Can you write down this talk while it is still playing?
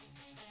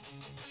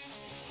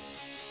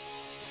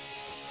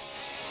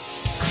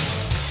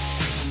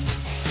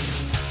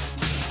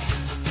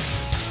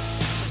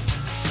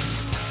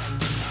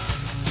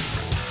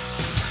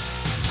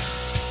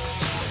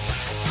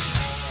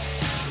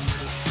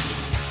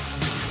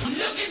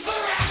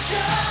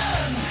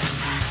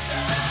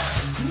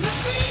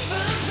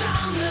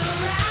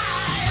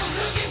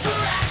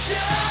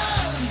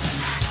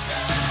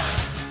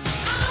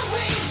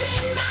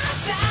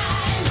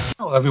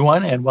Hello,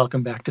 everyone, and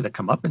welcome back to the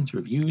Comeuppance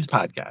Reviews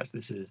podcast.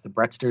 This is the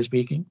Brettster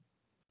speaking.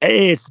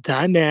 Hey, it's the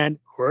time, man.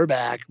 We're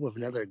back with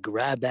another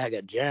grab bag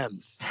of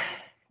gems.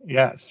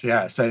 Yes.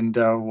 And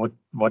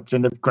what's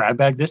in the grab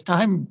bag this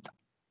time?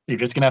 You're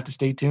just gonna have to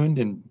stay tuned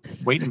and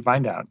wait and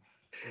find out.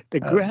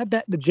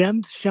 The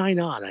gems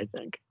shine on, I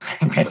think.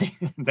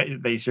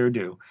 They sure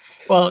do.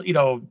 Well,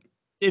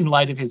 in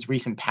light of his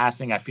recent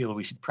passing, I feel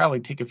we should probably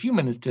take a few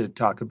minutes to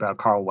talk about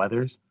Carl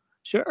Weathers.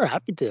 Sure,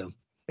 happy to.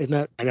 Isn't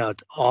that? I know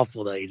it's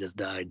awful that he just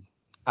died.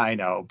 I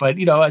know, but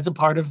as a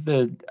part of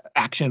the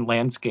action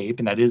landscape,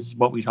 and that is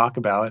what we talk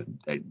about,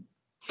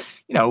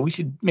 we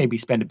should maybe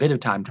spend a bit of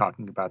time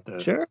talking about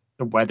the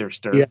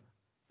Weatherster.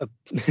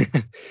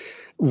 Yeah.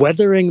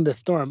 Weathering the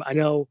storm. I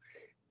know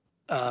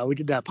we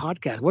did that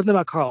podcast. It wasn't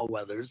about Carl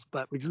Weathers,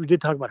 but we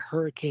did talk about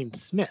Hurricane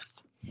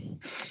Smith.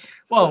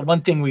 Well,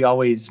 one thing we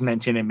always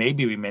mention, and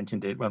maybe we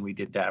mentioned it when we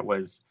did that,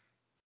 was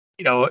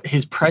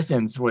his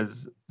presence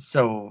was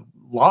so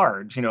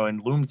large,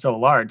 and loomed so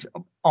large.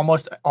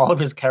 Almost all of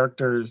his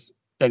characters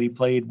that he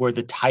played were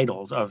the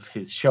titles of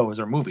his shows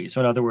or movies.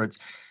 So in other words,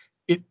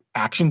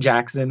 Action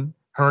Jackson,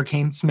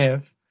 Hurricane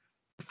Smith,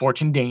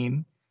 Fortune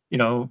Dane,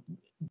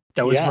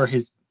 those were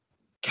his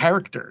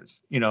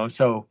characters,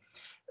 So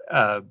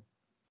I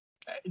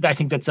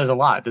think that says a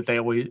lot, that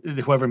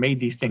whoever made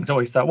these things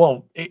always thought,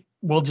 well,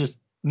 we'll just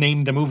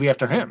name the movie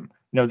after him.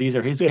 These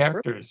are his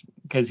characters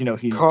because,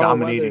 he's Carl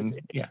dominating.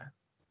 Weathers,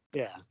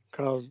 yeah.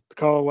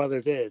 Carl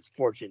Weathers is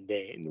Fortune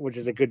Dane, which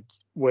is a good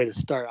way to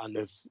start on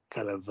this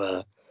kind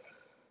of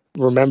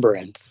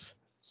remembrance.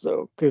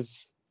 So,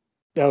 because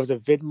that was a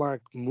Vidmark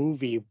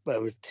movie, but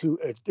it was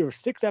there were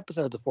 6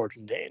 episodes of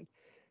Fortune Dane,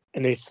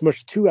 and they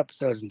smushed 2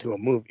 episodes into a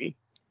movie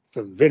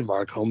from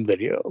Vidmark Home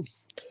Video.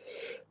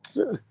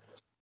 So,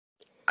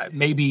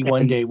 maybe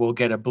one day we'll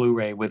get a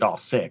Blu-ray with all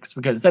 6,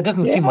 because that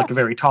doesn't seem like a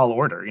very tall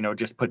order.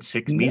 Just put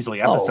 6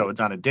 measly episodes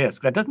on a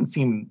disc. That doesn't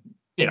seem,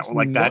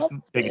 like that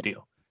big a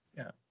deal.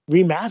 Yeah.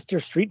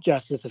 Remaster Street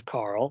Justice of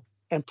Carl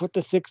and put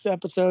the 6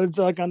 episodes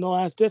on the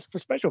last disc for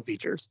special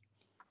features.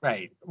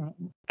 Right.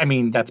 I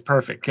mean, that's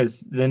perfect,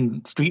 because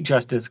then Street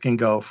Justice can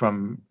go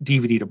from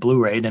DVD to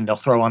Blu-ray. Then they'll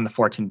throw on the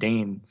Fortune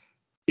Dane.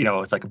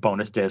 It's like a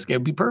bonus disc. It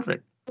would be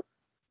perfect.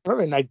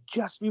 Perfect. And I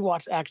just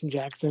rewatched Action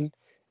Jackson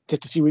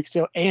just a few weeks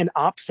ago, and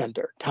Op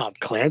Center, Tom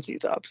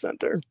Clancy's Op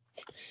Center.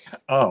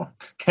 Oh,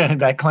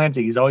 that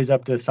Clancy, he's always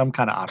up to some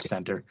kind of Op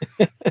Center.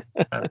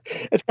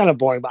 It's kind of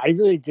boring, but I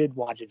really did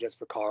watch it just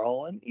for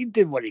Carl, and he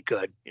did what he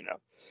could,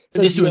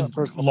 So this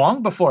was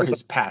long before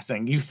his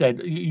passing. You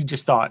said you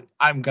just thought,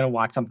 I'm going to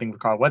watch something with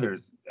Carl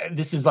Weathers.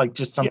 This is like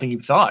just something you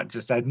thought,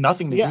 just had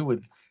nothing to do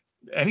with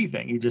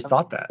anything. You just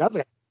thought that.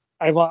 Nothing.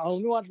 I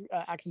only watched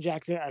Action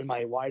Jackson on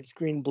my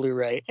widescreen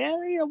Blu-ray,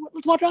 and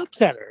let's watch Op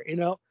Center.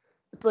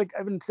 It's like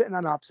I've been sitting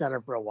on Op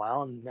Center for a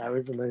while, and I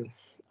was in the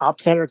Op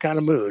Center kind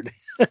of mood.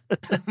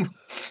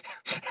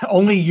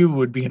 Only you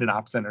would be in an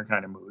Op Center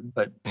kind of mood,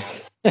 but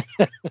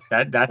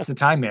that's the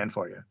time man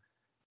for you.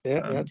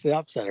 Yeah, that's the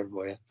Op Center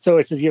for you. So,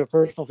 do you have a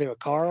personal favorite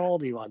Carl?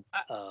 Do you want?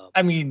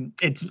 I mean,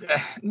 it's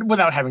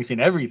without having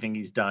seen everything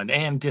he's done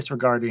and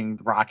disregarding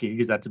Rocky,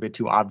 because that's a bit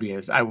too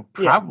obvious. I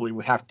probably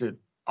would have to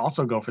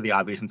also go for the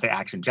obvious and say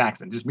Action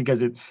Jackson, just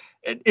because it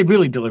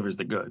really delivers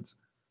the goods.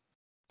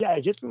 Yeah, I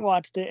just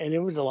watched it, and it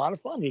was a lot of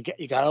fun.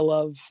 You gotta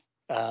love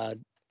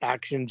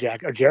Action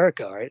Jack or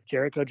Jericho, right?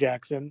 Jericho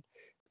Jackson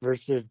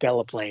versus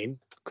Delaplane,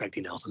 Craig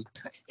T. Nelson,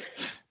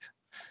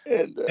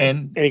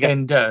 and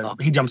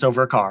he jumps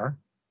over a car.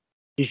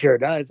 He sure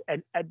does,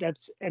 and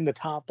that's in the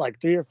top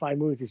 3 or 5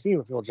 movies you've seen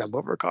where people jump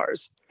over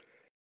cars.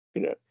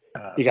 You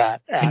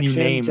got Action. Can you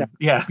name?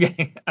 Yeah.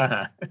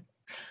 Uh-huh.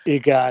 You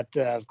got,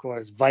 of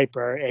course,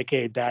 Viper,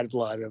 aka Bad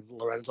Blood of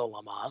Lorenzo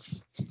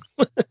Lamas.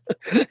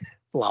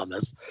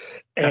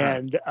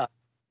 And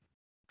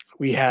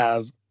we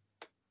have,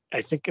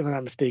 I think if I'm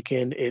not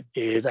mistaken, it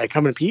is I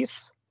Come in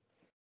Peace.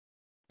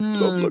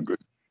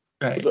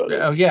 Right.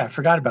 Oh yeah, I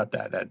forgot about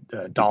that.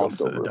 That Dolph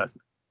does.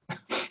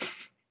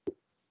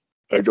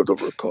 I jumped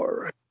over a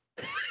car.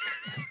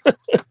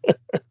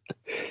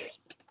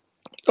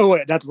 Oh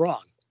wait, that's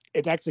wrong.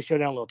 It's actually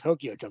Showdown Little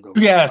Tokyo jumped over.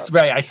 Yes, a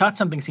car. Right. I thought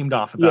something seemed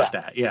off about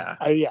that. Yeah.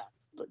 I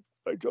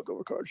jumped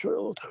over a car in Showdown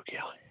Little Tokyo.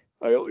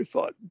 I only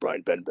fought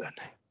Brian Ben.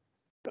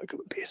 I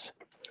come in peace.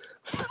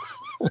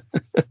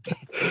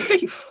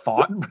 He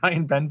fought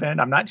Brian Ben.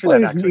 I'm not sure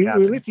that actually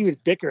happened. At least he was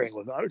bickering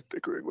with. I was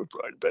bickering with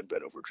Brian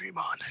Ben over Dream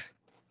On.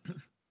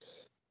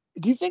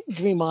 Do you think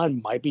Dream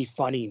On might be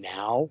funny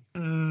now?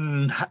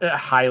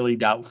 Highly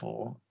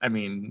doubtful. I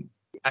mean,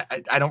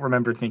 I don't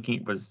remember thinking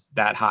it was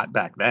that hot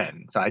back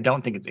then, so I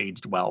don't think it's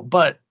aged well.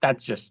 But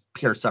that's just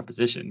pure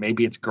supposition.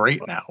 Maybe it's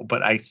great now,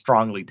 but I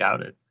strongly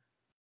doubt it.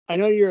 I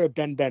know you're a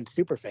Ben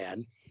super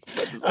fan.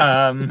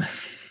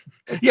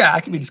 Yeah,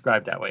 I can be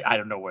described that way. I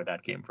don't know where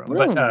that came from.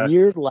 What a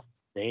weird last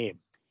name.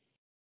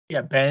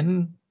 Yeah,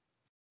 Ben.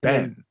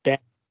 Like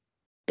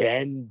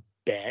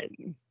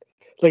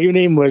your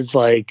name was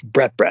like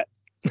Brett.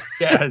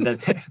 Yeah,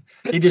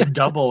 they just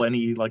double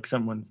any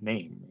someone's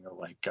name,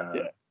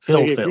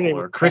 Phil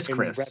or Chris.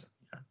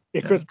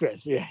 Yeah,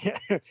 Chris. Yeah.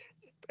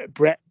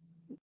 Brett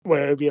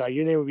Well, it would be like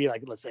your name would be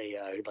like, let's say,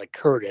 like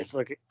Curtis,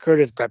 like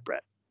Curtis Brett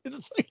Brett.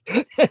 It's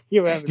like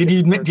you have a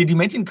different Did you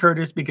mention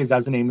Curtis because that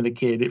was the name of the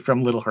kid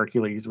from Little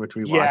Hercules, which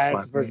we watched yeah, it's the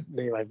last night? first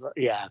name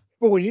yeah.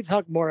 But we need to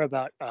talk more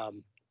about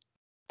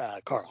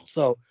Carl.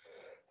 So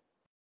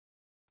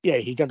yeah,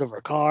 he jumped over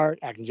a car,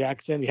 Action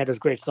Jackson. He had those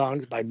great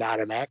songs by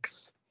Madam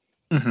X.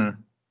 Mm-hmm.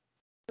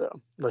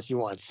 So unless you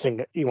want to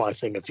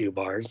sing a few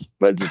bars,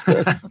 but just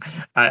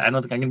I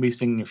don't think I'm gonna be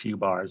singing a few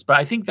bars, but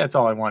I think that's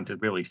all I want to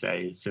really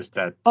say. It's just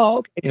that oh,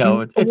 okay. it's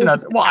We'll another.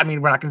 just, Well, I mean,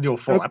 we're not gonna do a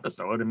full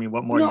episode. I mean,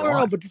 what more do you no,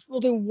 want? but just we'll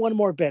do one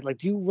more bit. Like,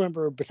 do you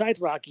remember besides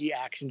Rocky,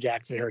 Action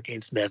Jackson,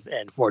 Hurricane Smith,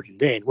 and Fortune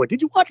Dane? What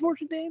did you watch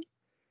Fortune Dane?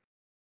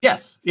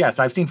 Yes,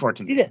 I've seen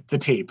Fortune. You did The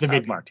tape, the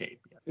okay. Vidmar tape.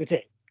 The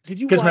tape.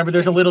 Did you Because watch? remember,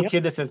 there's a little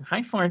kid that says,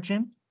 "Hi,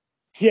 Fortune."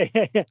 Yeah.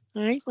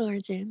 Hi,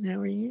 Fortune. How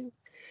are you?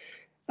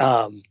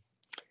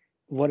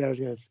 What I was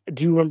gonna.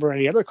 Do you remember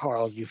any other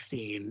Carls you've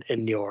seen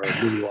in your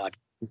movie watch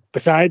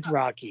besides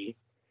Rocky?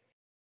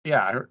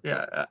 Yeah.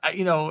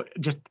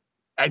 Just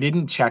I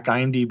didn't check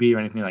IMDb or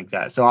anything like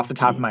that. So off the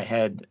top of my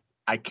head,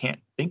 I can't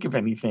think of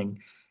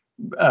anything.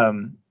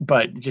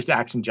 But just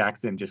Action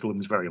Jackson just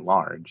looms very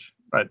large.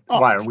 But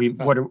why are we?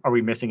 What are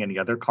we missing? Any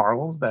other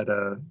Carls that?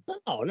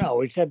 Oh no,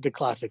 we said the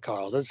classic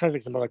Carls. I was trying to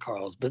think some other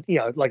Carls, but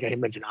like I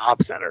mentioned,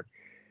 Op Center.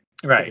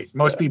 Right.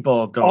 Most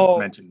people don't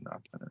mention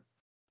Op Center.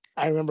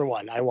 I remember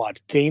one. I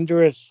watched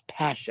Dangerous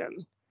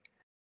Passion.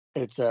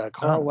 It's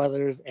Carl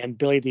Weathers and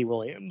Billy D.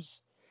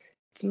 Williams.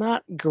 It's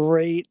not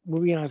great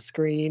movie on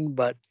screen,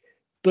 but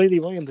Billy D.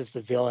 Williams is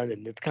the villain,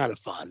 and it's kind of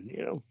fun,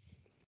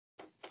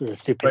 for the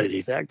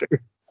stupidity factor.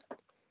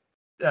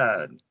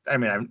 I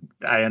mean,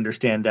 I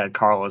understand that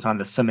Carl is on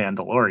the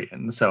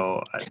Mandalorian,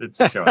 so it's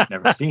a show I've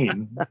never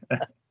seen.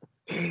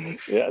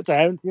 Yeah, so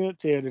I haven't seen it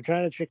too. They're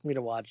trying to trick me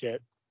to watch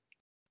it.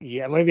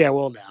 Yeah, maybe I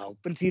will now.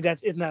 But see,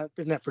 isn't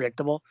that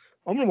predictable?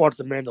 I'm gonna watch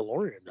the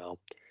Mandalorian now.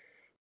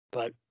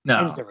 But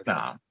I just never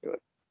got to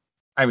it.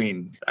 I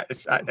mean,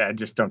 I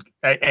just don't.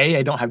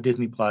 I don't have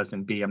Disney Plus,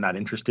 and B, I'm not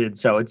interested.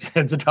 So it's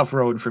a tough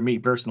road for me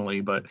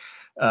personally. But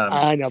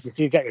I know. But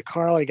see, you got your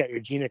Carl, you got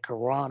your Gina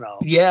Carano.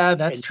 Yeah,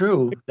 that's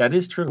true. That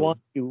is true.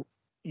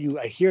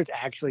 I hear it's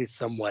actually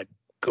somewhat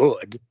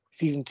good.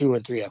 Season 2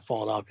 and 3 have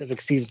fallen off. I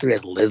think season 3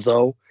 has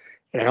Lizzo,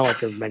 and I don't like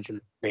to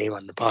mention the name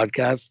on the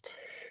podcast,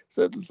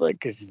 so it's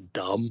like it's just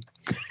dumb.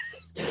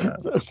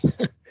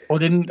 Well,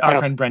 didn't our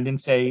friend Brendan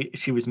say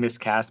she was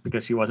miscast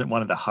because she wasn't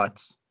one of the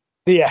Hutts?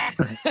 Yeah,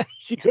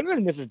 she could have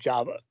been Mrs.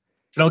 Jabba.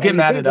 So don't get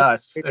mad at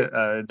us.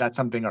 That's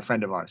something a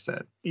friend of ours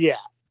said. Yeah.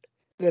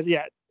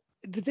 The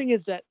thing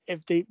is that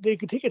if they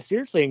could take it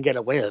seriously and get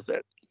away with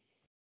it,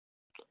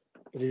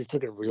 they just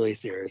took it really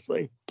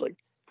seriously. It's like,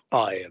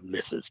 I am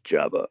Mrs.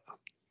 Jabba.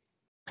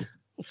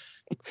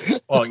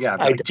 Well, yeah,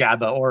 like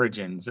Jabba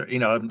origins,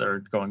 they're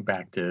going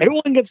back to.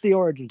 Everyone gets the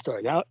origin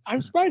story. Now,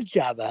 I'm surprised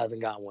Jabba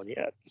hasn't got one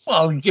yet.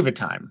 Well, give it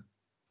time.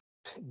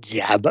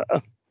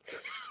 Jabba.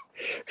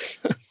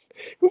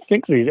 Who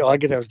thinks these? Oh, I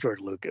guess that was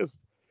George Lucas.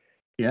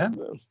 Yeah.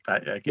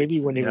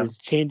 Maybe when he was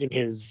changing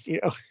his,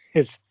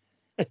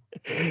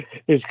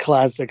 his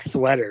classic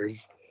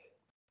sweaters,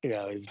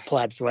 his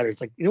plaid sweaters.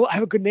 Like, I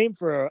have a good name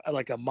for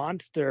a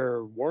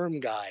monster worm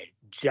guy,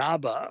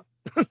 Jabba.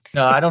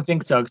 No, I don't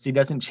think so, because he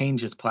doesn't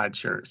change his plaid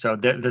shirt. So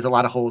there's a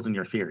lot of holes in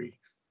your theory.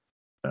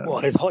 Well,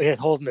 he has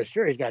holes in his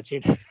shirt. He's got to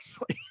change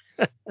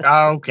it.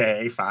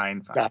 Okay,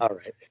 fine. All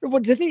right.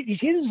 Well, he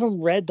changes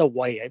from red to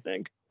white, I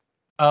think.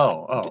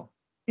 Oh.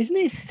 Isn't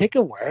he sick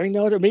of wearing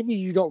those? Or maybe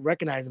you don't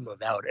recognize him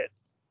without it.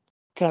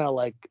 Kind of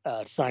like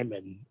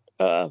Simon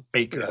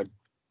Baker.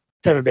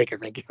 Simon Baker,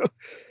 thank you.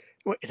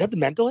 Wait, is that the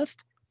Mentalist?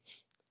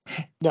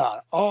 No.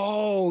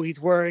 Oh, he's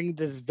wearing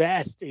this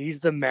vest. He's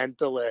the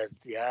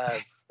Mentalist.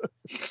 Yes.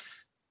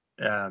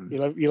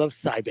 You love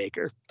Cy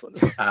Baker.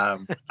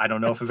 I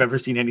don't know if I've ever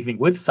seen anything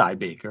with Cy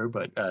Baker,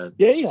 but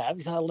yeah, you have.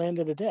 He's on Land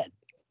of the Dead.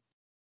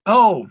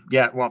 Oh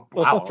yeah, well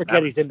wow. Don't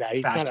forget he's in that.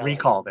 He's fast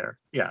recall there.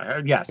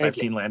 Yeah, yes, I've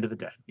seen Land of the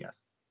Dead.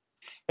 Yes.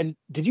 And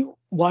did you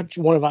watch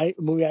one of a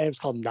movie I have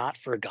called Not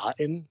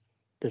Forgotten?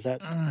 Does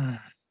that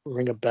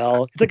ring a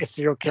bell? It's like a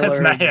serial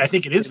killer. I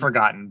think it is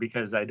forgotten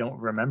because I don't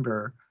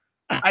remember.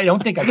 I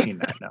don't think I've seen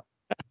that. No.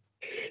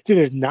 See,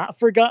 there's Not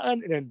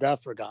Forgotten and then The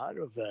Forgotten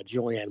with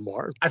Julianne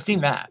Moore. I've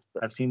seen that.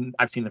 I've seen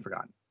The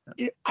Forgotten.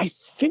 Yeah. I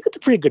think it's a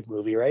pretty good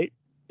movie, right?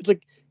 It's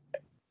like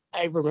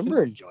I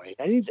remember enjoying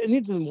it. It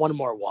needs one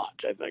more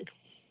watch, I think.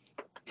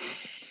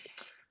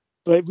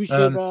 But we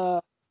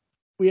should.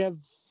 We have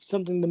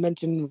something to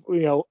mention.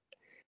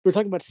 We're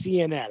talking about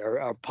CNN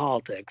or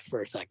politics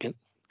for a second.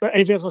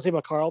 Anything else you want to say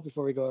about Carl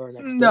before we go to our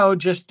next? No,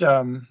 just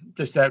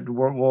that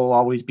we'll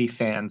always be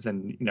fans,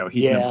 and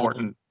he's an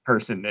important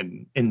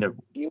person in the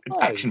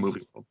action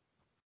movie world.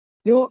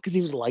 Because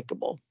he was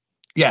likable.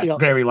 Yes,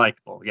 very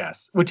likable.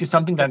 Yes, which is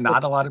something that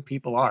not a lot of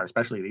people are,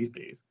 especially these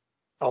days.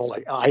 Oh,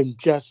 I'm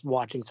just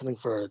watching something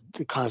for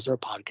the Connoisseur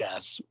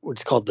podcast,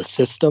 which is called The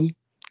System,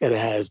 and it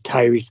has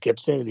Tyrese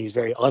Gibson, and he's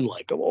very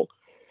unlikable.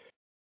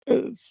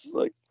 It's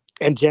like,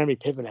 and Jeremy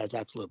Piven has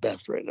absolute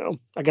best right now.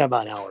 I got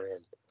about an hour in.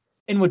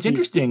 And what's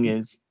interesting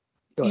is,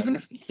 even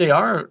if they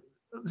are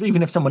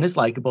even if someone is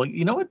likable,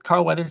 you know what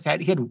Carl Weathers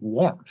had? He had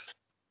warmth.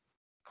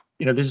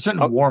 There's a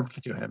certain Oh, warmth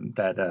to him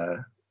that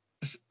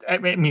I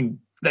mean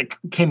that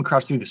came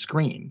across through the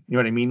screen. You know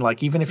what I mean?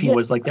 Like even if he yeah,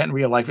 was like that in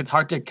real life, it's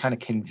hard to kind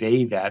of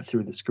convey that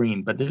through the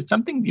screen. But there's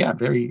something,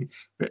 very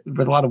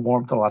with a lot of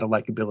warmth, a lot of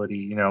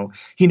likability.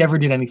 He never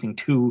did anything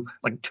too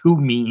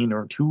mean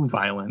or too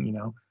violent.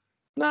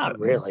 not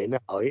really. No,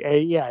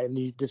 yeah, and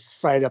he just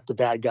fired up the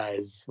bad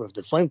guys with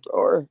the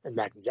flamethrower and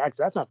Mac and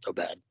Jackson. That's not so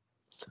bad.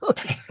 So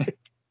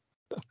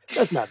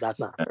that's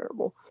not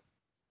terrible.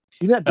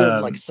 He's not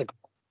doing like sick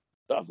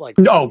stuff like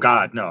oh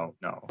God, no.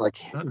 like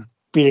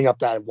beating up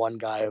that one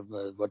guy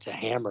with a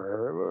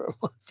hammer.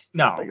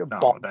 No, like a no,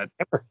 ball that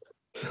hammer.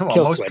 well,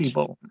 Kill most switch.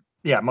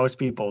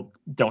 people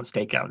don't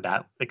stake out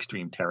that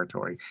extreme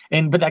territory,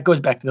 but that goes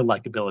back to the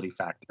likability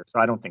factor. So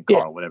I don't think Yeah.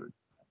 Carl would ever.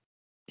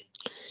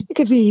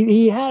 Because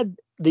he had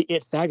the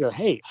it factor.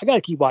 Hey, I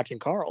gotta keep watching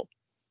Carl.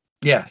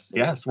 Yes.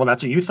 Well,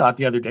 that's what you thought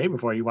the other day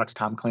before you watched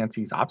Tom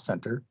Clancy's Op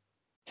Center.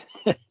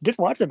 Just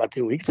watched it about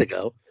 2 weeks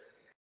ago.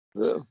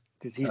 So,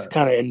 he's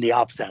kind of in the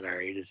op center.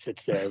 He just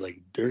sits there like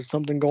there's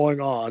something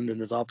going on in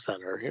this op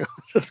center.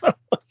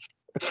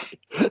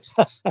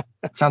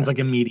 Sounds like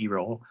a meaty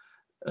role.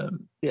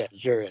 Yeah, it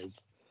sure is.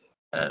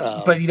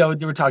 But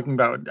they were talking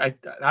about. I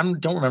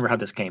don't remember how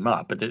this came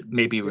up, but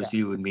maybe it was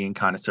you and me and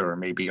Connoisseur, or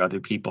maybe other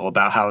people,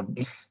 about how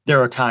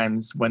there are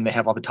times when they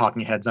have all the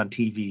talking heads on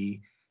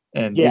TV,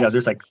 and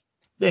there's like,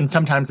 and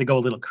sometimes they go a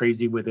little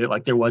crazy with it.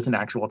 Like there was an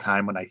actual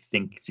time when I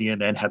think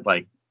CNN had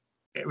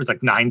it was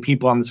like 9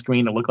 people on the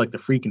screen. It looked like the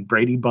freaking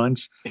Brady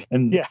Bunch,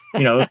 and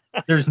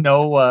there's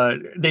no,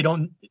 they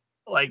don't.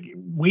 Like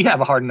we have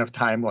a hard enough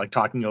time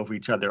talking over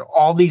each other.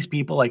 All these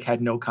people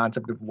had no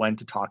concept of when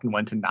to talk and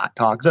when to not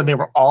talk. So they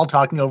were all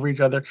talking over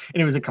each other,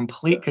 and it was a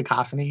complete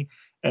cacophony.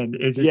 And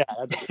it just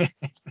that's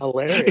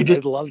hilarious.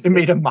 It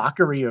made a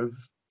mockery of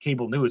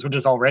cable news, which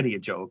is already a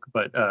joke.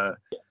 But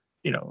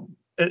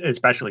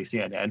especially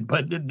CNN.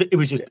 But it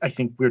was just I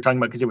think we were talking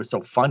about because it was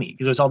so funny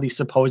because there was all these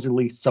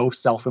supposedly so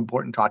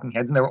self-important talking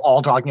heads, and they were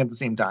all talking at the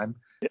same time.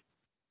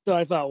 So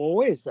I thought, well,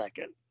 wait a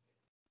second.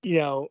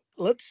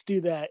 Let's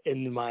do that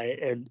in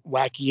my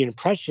wacky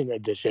impression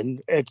edition.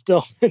 It's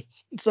still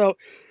so.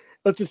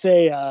 Let's just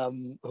say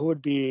who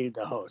would be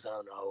the host? I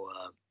don't know.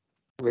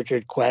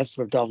 Richard Quest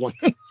from Dublin.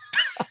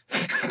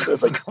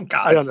 It's like, oh,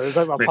 God. I don't know. It's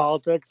talking about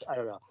politics. I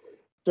don't know.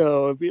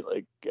 So it'd be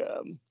like,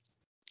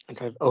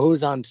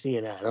 who's on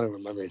CNN? I don't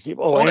remember these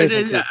people. I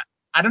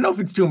don't know if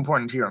it's too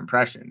important to your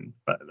impression,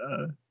 but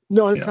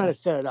no, I'm just trying to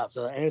set it up.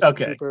 So Anderson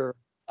Cooper.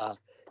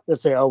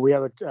 Let's say, we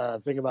have a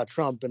thing about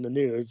Trump in the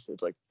news.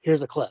 It's like,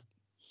 here's a clip.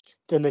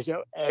 Then they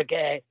show,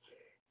 okay,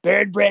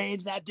 Bird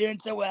Brain's not doing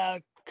so well.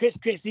 Chris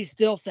Christie's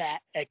still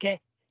fat, okay?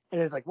 And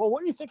it's like, well,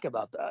 what do you think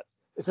about that?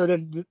 And so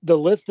then the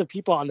list of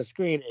people on the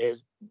screen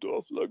is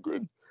Dolph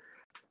Lundgren.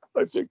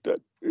 I think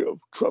that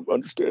Trump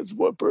understands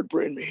what Bird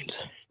Brain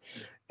means.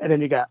 And then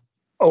you got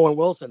Owen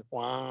Wilson.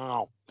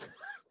 Wow,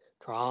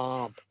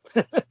 Trump.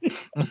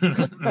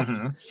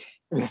 Mm-hmm.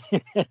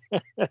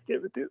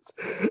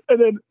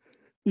 And then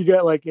you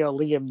got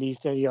Liam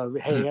Neeson. He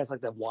has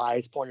the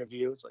wise point of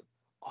view. It's like,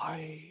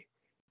 I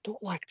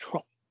don't like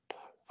Trump.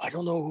 I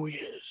don't know who he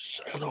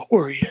is. I don't know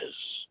where he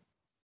is.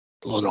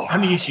 Lenore.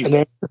 On the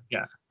issues.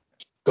 Yeah.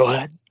 Go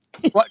ahead.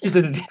 What is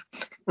it?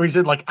 Where he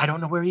said I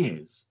don't know where he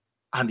is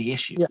on the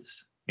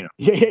issues.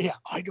 Yeah.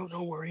 I don't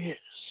know where he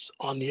is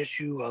on the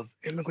issue of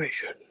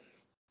immigration.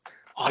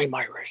 I'm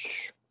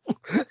Irish.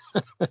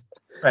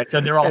 Right.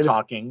 So they're all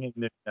talking.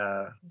 And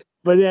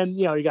but then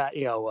you got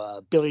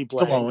Billy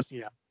Blanks.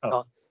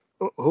 Stallone.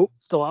 Who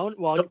Stallone?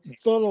 Well,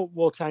 Stallone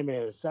will chime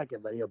in a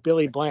second, but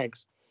Billy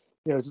Blanks,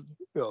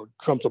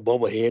 Trump's a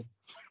bobblehead.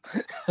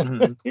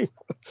 Mm-hmm.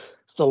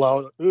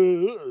 Stallone,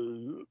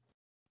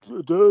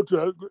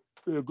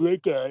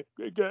 great guy.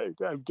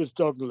 I'm just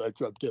talking like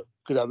Trump too,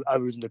 because I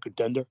was in the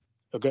contender.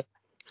 Okay.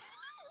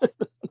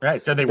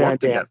 Right. So they work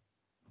together.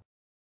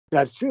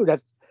 That's true.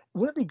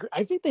 Would be great.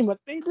 I think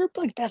they're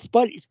like best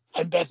buddies.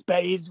 I'm best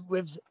buddies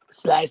with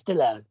Sly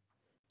Stallone.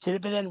 Should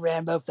have been in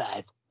Rambo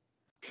 5.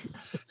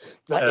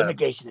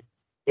 Immigration.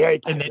 Very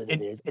popular.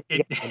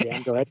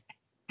 Go ahead.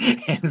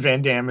 And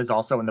Van Damme is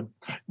also in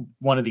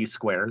one of these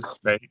squares,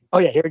 right? Oh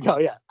yeah, here we go.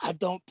 Yeah, I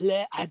don't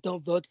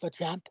vote for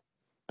Trump,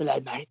 but I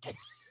might.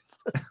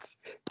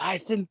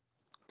 Bison.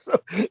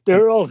 So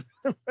they're all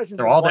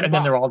there, and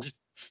then they're all just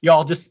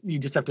you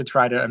just have to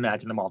try to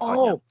imagine them all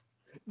talking.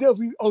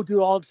 Do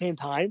all at the same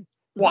time.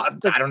 Well,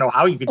 I don't know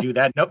how you could do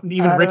that. No,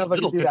 even Rich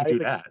Little couldn't do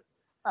that.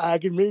 I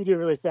can maybe do it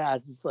really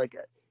fast. It's like,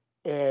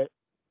 I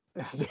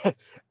can't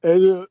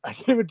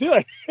even do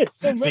it.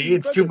 See,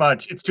 it's too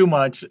much. It's too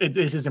much.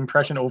 It's his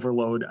impression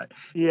overload.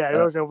 Yeah, it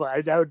was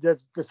overload. That would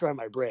just destroy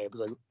my brain. It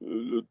was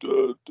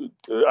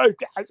like,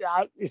 I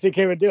can't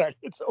even do it.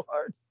 It's so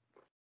hard.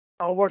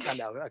 I'll work on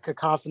that. A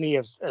cacophony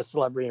of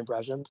celebrity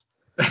impressions.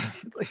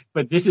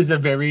 But this is a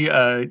very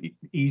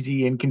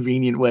easy and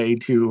convenient way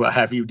to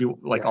have you do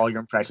all your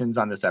impressions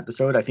on this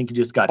episode. I think you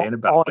just got in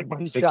about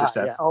 6 or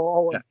 7.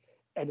 Yeah.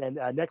 And then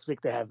next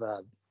week they have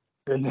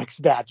the next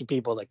batch of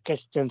people like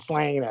Christian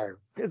Slang or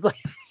it's like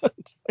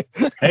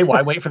Hey,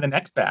 why wait for the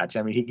next batch?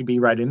 I mean, he could be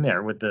right in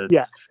there with the.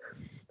 yeah.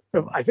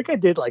 I think I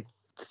did like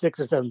 6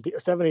 or 7,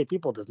 8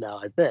 people just now.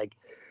 I think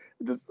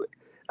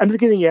I'm just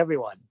giving you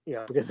everyone,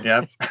 because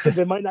Yeah.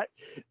 they might not.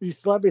 These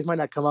celebrities might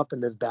not come up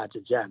in this batch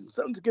of gems,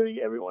 so I'm just giving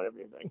everyone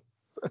everything.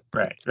 So.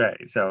 Right.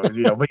 So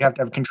we have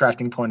to have a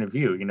contrasting point of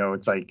view.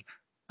 It's like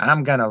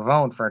I'm gonna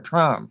vote for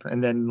Trump,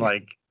 and then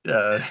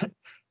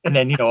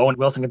Owen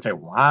Wilson can say,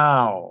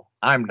 "Wow,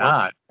 I'm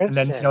not," and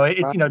then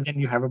it's then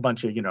you have a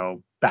bunch of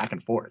back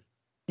and forth.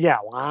 Yeah.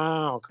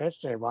 Wow,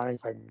 Christian running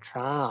for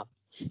Trump.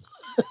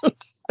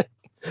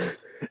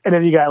 And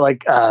then you got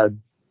like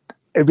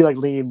it'd be like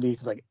Liam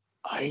Neeson, like,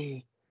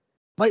 I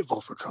might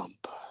vote for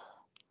Trump.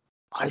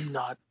 I'm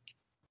not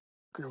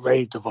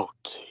ready to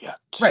vote yet.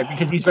 Right,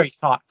 because he's very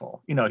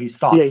thoughtful. He's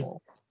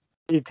thoughtful.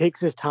 Yeah, he takes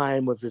his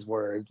time with his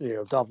words.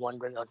 Dolph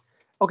Lundgren, like,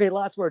 okay,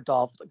 last word,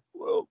 Dolph. Like,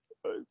 well,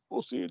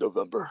 we'll see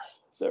November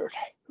 3rd.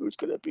 Who's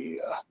gonna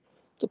be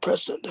the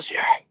president this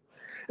year?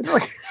 It's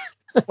like,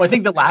 well, I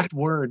think the last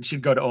word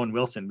should go to Owen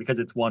Wilson because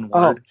it's one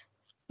word.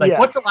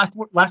 What's the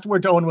last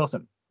word to Owen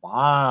Wilson?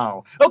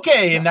 Wow.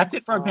 Okay, and that's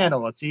it for our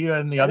panel. Let's see you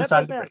on the other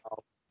side of the break.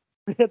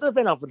 That's our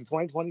panel for the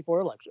 2024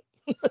 election.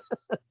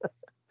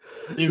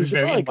 It was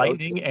very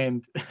enlightening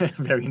and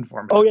very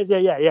informative. Oh,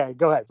 yeah.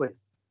 Go ahead, please.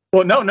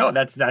 Well, no,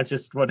 that's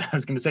just what I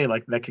was going to say.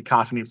 Like, that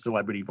cacophony of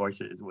celebrity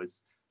voices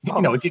was,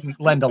 it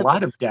didn't lend a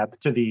lot of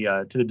depth to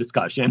the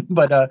discussion,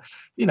 but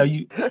you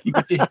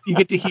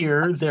get to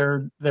hear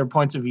their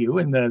points of view,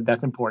 and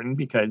that's important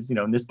because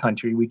in this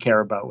country we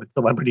care about what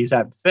celebrities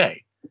have to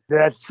say.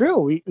 That's true.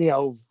 We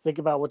think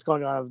about what's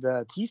going on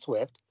with T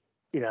Swift.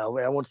 I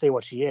won't say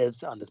what she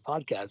is on this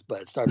podcast,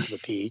 but it starts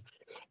with a P,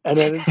 and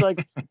then it's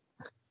like,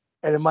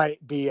 and it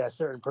might be a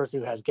certain person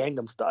who has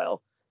Gangnam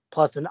Style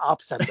plus an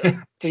op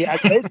center. So yeah,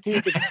 those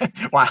two.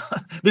 Wow,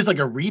 this is like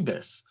a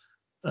rebus.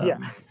 Yeah.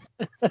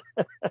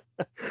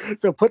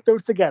 So put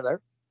those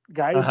together,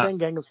 guy who's saying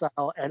Gangnam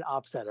Style and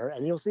op center,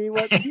 and you'll see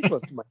what T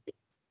Swift might be.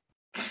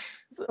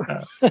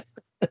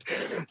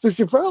 So we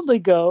should probably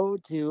go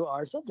to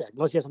our subject,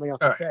 unless you have something else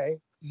to say.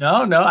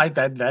 No,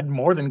 that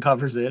more than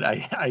covers it.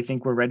 I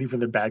think we're ready for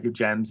the bag of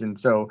gems. And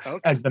so,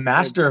 as the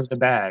master of the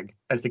bag,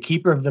 as the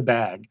keeper of the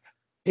bag,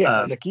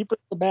 I'm the keeper of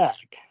the bag.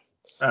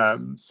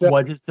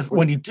 What is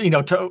when you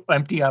to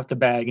empty out the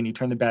bag and you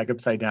turn the bag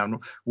upside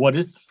down? What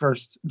is the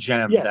first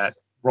gem that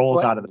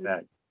rolls out of the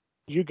bag?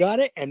 You got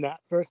it, and that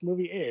first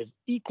movie is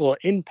Equal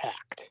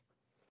Impact.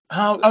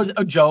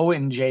 Joe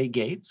and Jay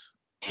Gates.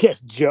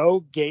 Yes, Joe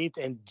Gates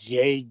and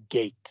Jay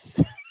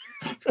Gates.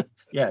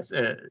 Yes,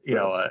 a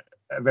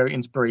very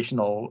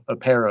inspirational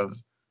pair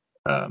of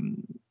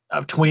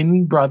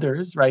twin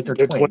brothers, right? They're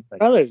twins. Twin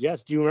brothers,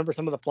 yes. Do you remember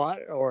some of the plot,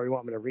 or you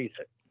want me to read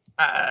it?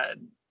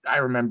 I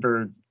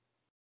remember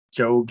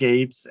Joe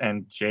Gates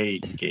and Jay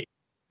Gates.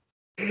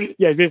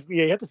 Yeah,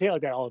 you have to say it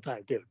like that all the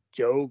time, too.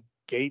 Joe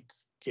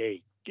Gates,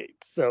 Jay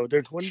Gates. So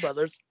they're twin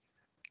brothers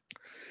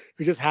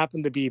who just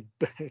happen to be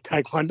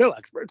Taekwondo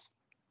experts.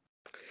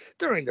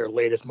 During their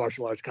latest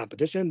martial arts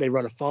competition, they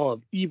run afoul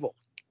of evil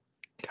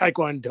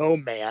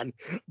Taekwondo man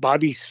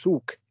Bobby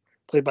Sook,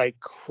 played by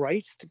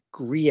Christ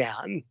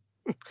Grian.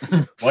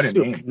 What a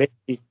name.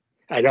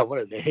 I know,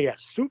 what a name. Yeah,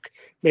 Sook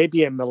may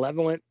be a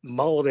malevolent,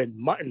 mulleted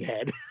mutton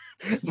head,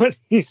 but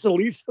he's the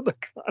least of the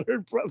Connor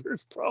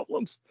brothers'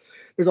 problems.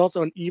 There's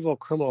also an evil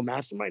criminal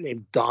mastermind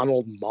named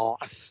Donald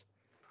Moss.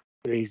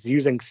 And he's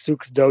using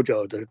Sook's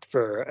dojo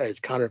for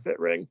his counterfeit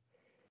ring.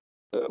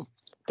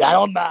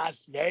 Donald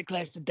Moss, very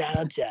close to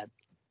Donald Judd.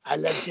 I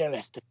love you,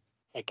 Arrested.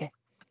 Okay.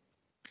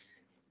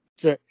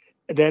 So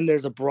then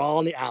there's a brawl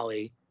in the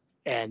alley,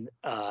 and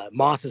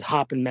Moss is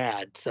hopping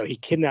mad. So he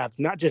kidnapped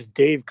not just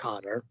Dave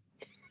Connor,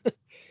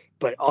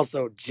 but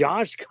also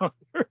Josh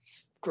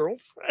Connor's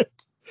girlfriend.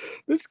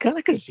 This is kind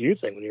of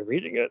confusing when you're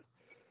reading it.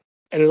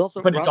 And it's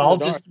also, but it's all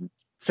just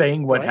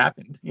saying what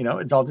happened.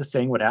 It's all just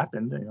saying what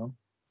happened.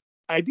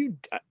 I do.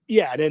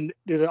 Yeah. And then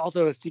there's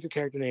also a secret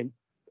character named,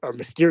 or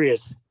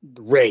mysterious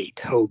Ray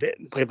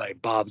Tobin, played by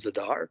Bob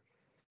Zadar.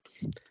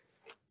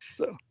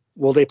 So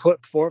will they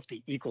put forth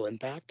the Equal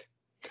Impact?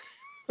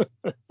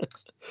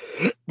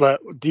 But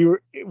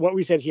what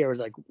we said here was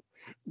like,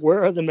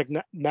 where are the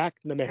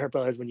McNamara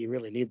brothers when you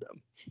really need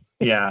them?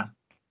 Yeah.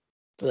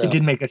 So. It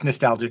did make us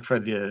nostalgic for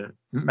the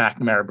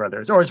McNamara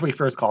brothers, or as we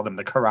first called them,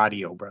 the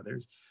Karate-O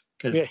brothers,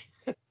 because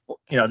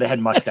they had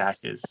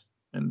mustaches.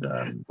 And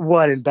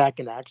what, in Back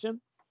in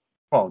Action?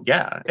 Well,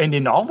 yeah, and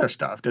in all their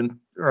stuff,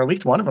 or at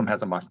least one of them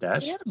has a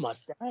mustache. They had a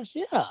mustache,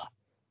 yeah.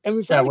 And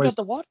we finally got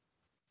the water.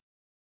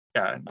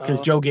 Yeah,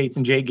 because Joe Gates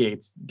and Jay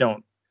Gates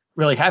don't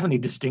really have any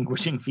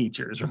distinguishing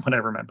features from what I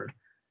remember.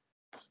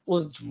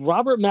 Well, it's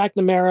Robert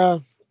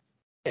McNamara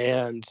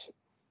and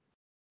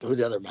who's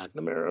the other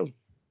McNamara?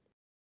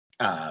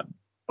 Oh,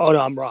 no,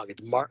 I'm wrong.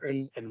 It's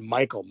Martin and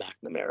Michael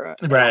McNamara.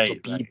 Right.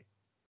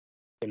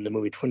 In the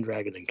movie Twin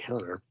Dragon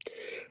Encounter.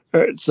 All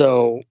right,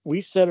 so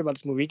we said about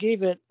this movie,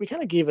 we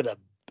kind of gave it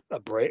a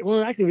break.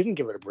 Well, actually, we didn't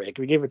give it a break.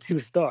 We gave it 2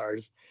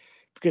 stars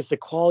because the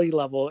quality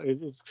level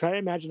is try to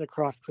imagine a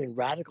cross between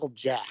Radical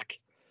Jack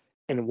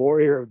and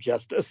Warrior of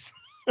Justice.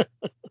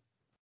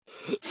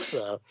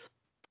 So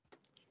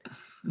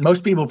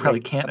most people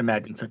probably can't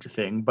imagine such a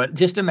thing, but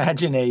just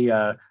imagine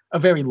a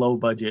very low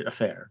budget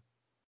affair.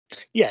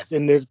 Yes,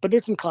 and there's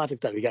some classic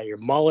stuff. You got your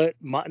mullet,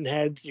 mutton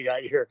heads. You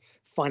got your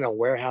final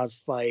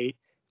warehouse fight.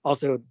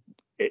 Also,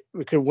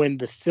 we could win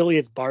the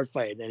silliest bar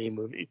fight in any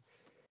movie.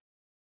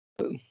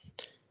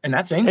 And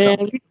that's saying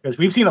something, because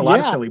we've seen a lot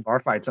of silly bar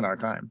fights in our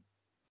time.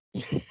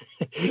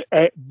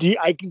 I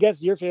can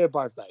guess your favorite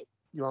bar fight.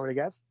 You want me to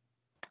guess?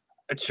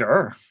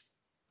 Sure.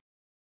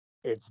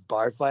 It's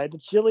bar fight at the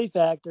Chili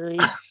Factory,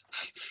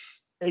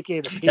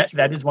 aka the Patriot.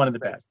 That is one of the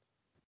best.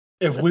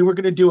 If we were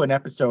going to do an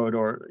episode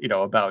or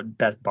about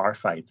best bar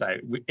fights,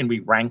 and we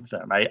rank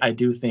them, I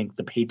do think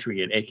the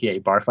Patriot, aka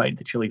bar fight at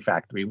the Chili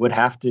Factory, would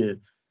have to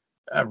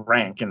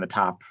rank in the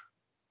top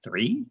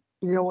 3.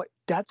 You know what?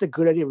 That's a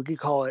good idea. We could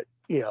call it,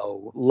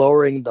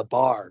 lowering the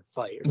bar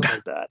fight or something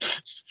like that.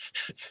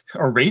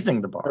 Or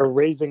raising the bar. Or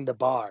raising the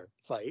bar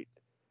fight.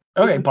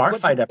 Okay, bar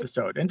fight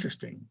episode.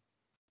 Interesting.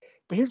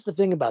 But here's the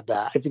thing about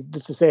that. I think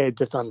just to say it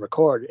just on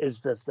record is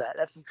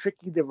that's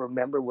tricky to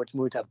remember which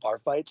movies have bar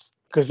fights,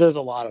 because there's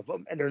a lot of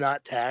them and they're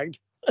not tagged.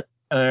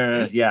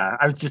 Yeah,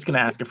 I was just going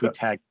to ask if we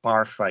tagged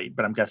bar fight,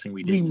 but I'm guessing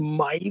we didn't. We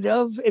might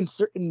have in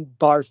certain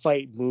bar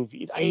fight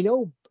movies. I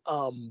know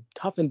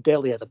Tough and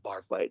Deadly has a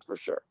bar fight for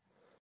sure.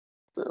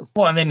 So.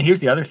 Well, and then here's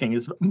the other thing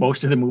is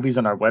most of the movies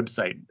on our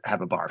website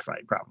have a bar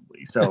fight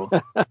probably. So,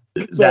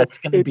 that's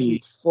going to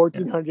be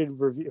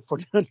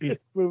 1,400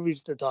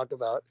 movies to talk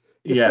about.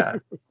 Yeah.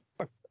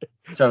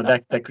 So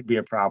that could be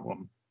a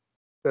problem.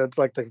 That's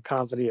like the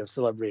cacophony of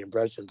celebrity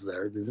impressions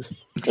there.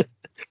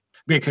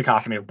 Be a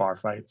cacophony of bar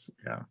fights.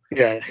 Yeah.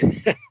 Yeah.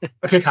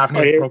 A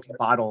cacophony of broken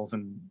bottles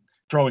and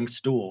throwing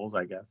stools,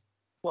 I guess.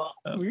 Well,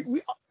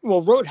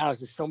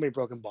 Roadhouse is so many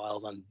broken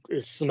bottles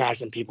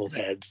smashing people's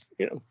heads.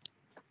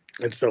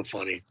 It's so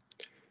funny.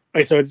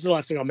 Right, so it's the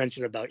last thing I'll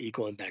mention about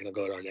Equal Impact. I'll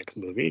go to our next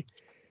movie,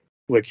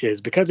 which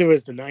is because it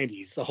was the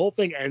 90s, the whole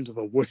thing ends with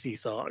a wussy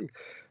song.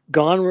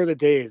 Gone were the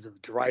days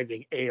of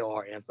driving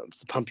AOR anthems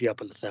to pump you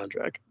up on the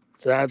soundtrack.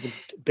 So that's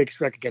a big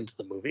strike against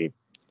the movie.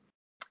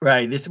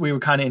 Right. We were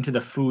kind of into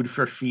the Food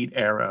for Feet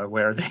era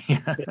where they,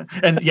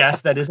 and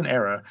yes, that is an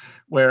era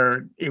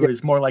where it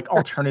was more like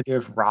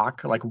alternative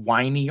rock, like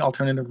whiny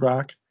alternative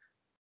rock.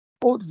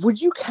 Well,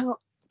 would you count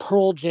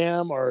Pearl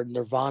Jam or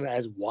Nirvana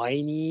as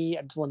whiny?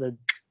 I just want to,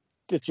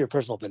 it's your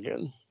personal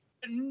opinion.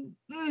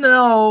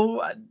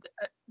 No,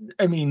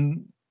 I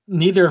mean,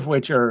 neither of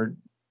which are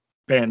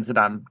bands that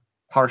I'm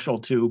partial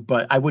to,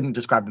 but I wouldn't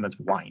describe them as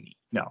whiny.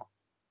 No.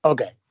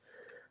 Okay.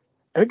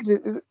 I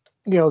think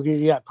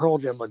you got Pearl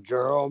Jam, like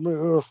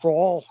Jeremy.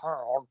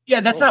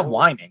 Yeah, that's not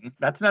whining.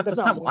 That's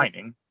not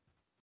whining.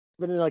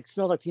 But it like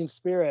Smells Like Teen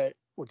Spirit,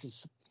 which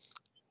is,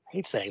 I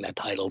hate saying that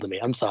title to me.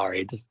 I'm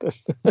sorry. Just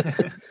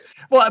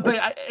well, but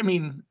I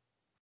mean,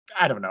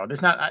 I don't know.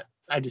 There's not.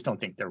 I just don't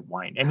think they're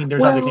whining. I mean,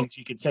 there's other things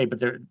you could say,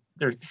 but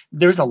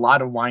there's a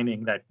lot of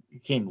whining that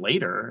came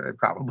later,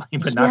 probably,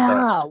 but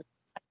not the.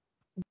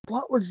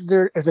 What was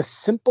there? Is a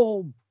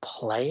Simple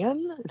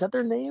Plan? Is that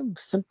their name?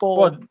 Simple.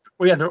 Well,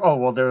 yeah.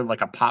 They're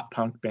like a pop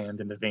punk band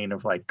in the vein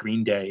of like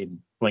Green Day and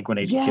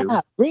Blink-182.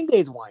 Yeah, Green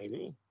Day's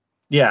whiny.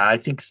 Yeah, I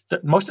think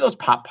most of those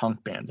pop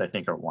punk bands, I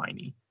think, are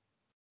whiny.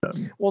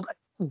 Well,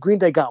 Green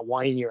Day got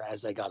whinier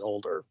as they got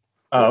older.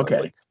 Oh,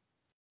 okay.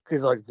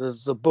 Because like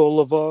there's a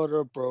boulevard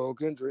of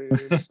broken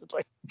dreams. It's just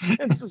like,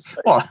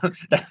 well,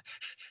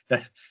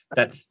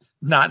 that's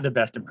not the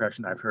best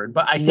impression I've heard,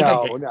 but I think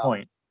I get your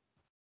point.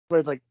 But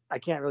it's like I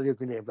can't really do a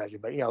Green Day impression,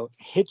 but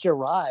 "Hitch a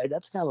Ride,"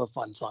 that's kind of a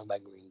fun song by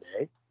Green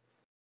Day.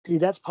 See,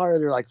 that's part of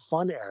their like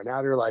fun era.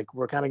 Now they're like,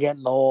 we're kind of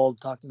getting old,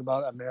 talking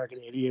about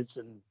American idiots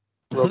and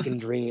broken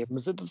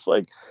dreams. It's just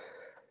like,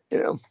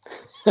 I'll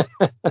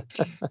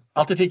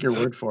have to take your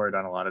word for it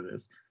on a lot of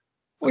this.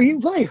 Well, you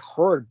really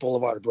heard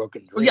Boulevard of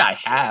Broken Dreams. Well, yeah, I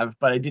have,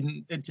 but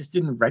it just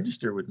didn't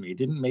register with me. It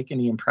didn't make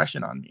any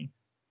impression on me.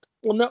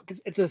 Well, no,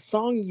 because it's a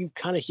song you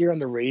kind of hear on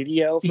the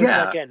radio for a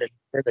second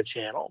and the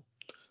channel.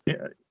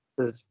 Yeah.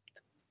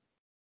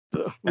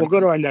 We'll go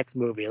to our next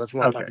movie unless we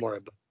want to talk more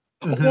about.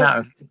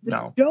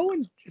 No. Joe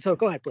and so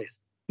go ahead, please.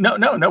 No.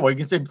 Well, you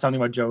can say something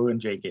about Joe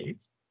and Jay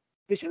Gates.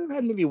 They should have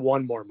had maybe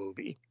one more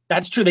movie.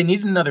 That's true. They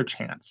needed another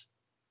chance.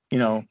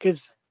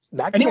 Because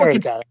anyone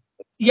can.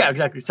 Yeah,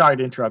 exactly. Sorry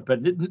to interrupt, but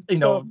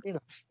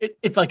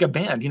it's like a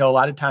band. A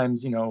lot of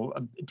times,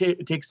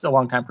 it takes a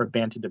long time for a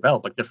band to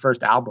develop. Like the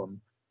first album,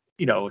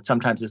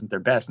 sometimes isn't their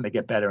best, and they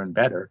get better and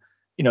better.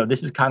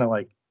 This is kind of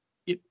like.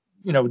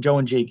 Joe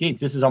and Jay Gates,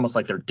 this is almost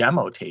like their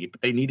demo tape.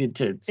 They needed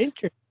to.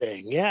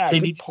 Interesting. Yeah,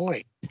 good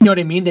point. You know what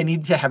I mean? They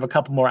need to have a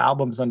couple more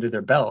albums under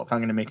their belt if I'm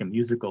going to make a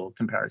musical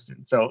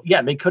comparison. So,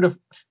 yeah, they could have.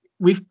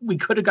 We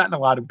could have gotten a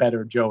lot of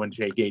better Joe and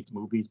Jay Gates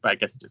movies, but I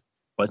guess it just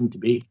wasn't to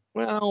be.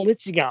 Well, at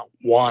least you got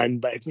one,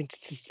 but I mean,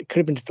 it could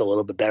have been just a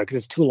little bit better because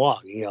it's too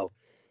long.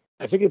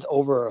 I think it's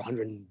over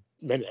 100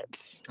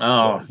 minutes.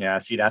 Oh, yeah.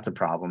 See, that's a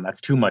problem. That's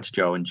too much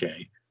Joe and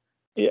Jay.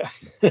 Yeah.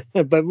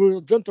 But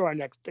we'll jump to our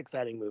next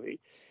exciting movie.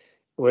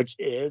 which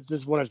is this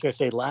is one I was going to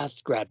say last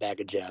scrap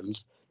bag of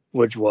gems,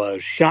 which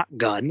was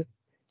Shotgun,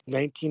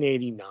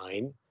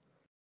 1989.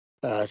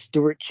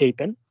 Stuart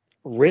Chapin,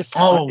 Riff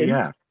Oh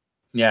Hutton,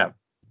 yeah.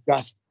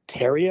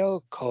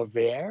 Gasterio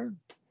Cover,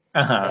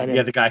 and Yeah,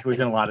 then the guy who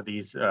was in a lot of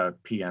these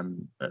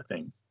PM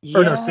things.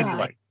 Or no, City yeah,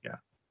 Lights. Yeah.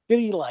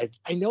 City Lights.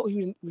 I know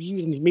he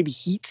was in maybe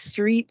Heat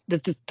Street.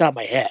 That's just the top of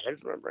my head. I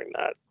just remembering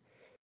that.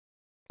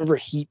 Remember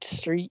Heat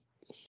Street?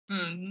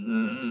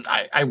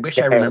 I wish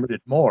I Yeah. remembered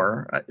it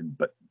more,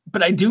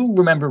 but I do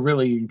remember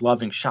really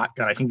loving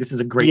Shotgun. I think this is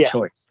a great Yeah.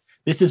 choice.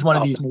 This is one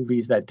of Oh, these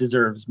movies that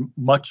deserves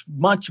much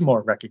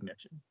more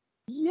recognition.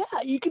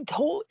 yeah, you can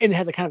tell, and it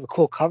has a kind of a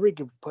cool cover. You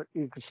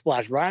can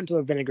splash right into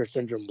a Vinegar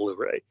Syndrome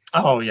Blu-ray.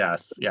 Oh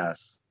yes,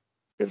 yes.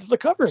 Because the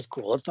cover is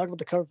cool. Let's talk about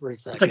the cover for a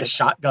It's like a second.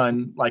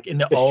 shotgun, like in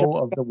the The O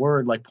of the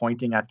word, like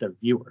pointing at the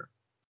viewer.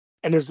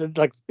 And there's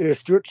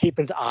Stuart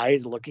Chapin's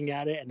eyes looking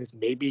at it, and there's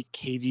maybe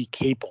Katie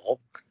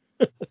Capel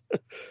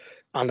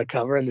on the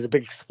cover, and there's a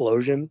big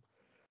explosion.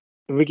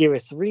 And we gave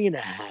it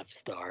 3.5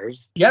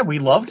 stars. Yeah, we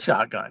loved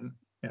Shotgun.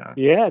 Yeah.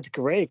 Yeah, it's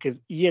great because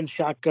Ian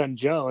Shotgun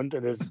Jones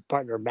and his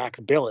partner Max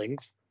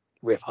Billings,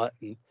 Riff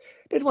Hutton,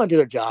 they just want to do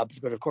their jobs,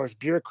 but of course,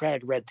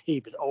 bureaucratic red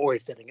tape is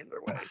always standing in their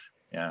way.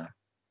 Yeah.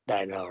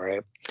 I know,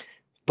 right?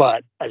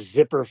 But a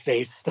zipper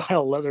face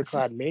style leather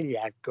clad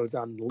maniac goes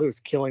on the loose,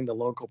 killing the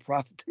local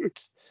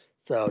prostitutes.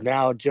 So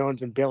now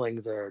Jones and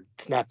Billings are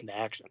snapping to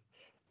action.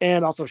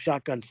 And also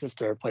Shotgun's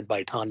sister, played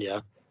by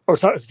Tanya, or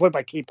sorry, played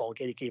by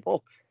Katie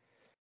Capel,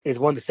 is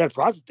one of the said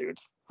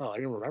prostitutes. Oh, I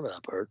didn't remember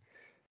that part.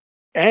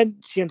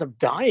 And she ends up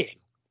dying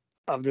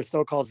of this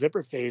so-called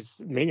zipper face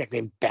maniac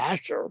named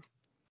Basher.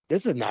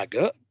 This is not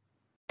good.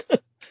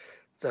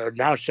 So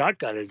now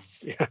Shotgun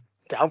is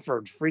out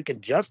for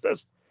freaking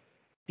justice.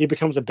 He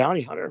becomes a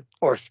bounty hunter,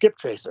 or a skip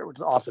tracer, which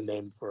is an awesome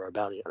name for a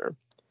bounty hunter.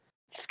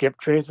 Skip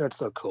tracer, that's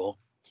so cool.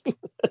 You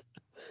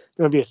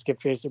want to be a skip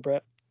tracer,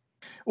 Brett?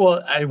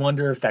 Well, I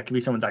wonder if that could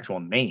be someone's actual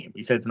name.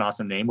 You said it's an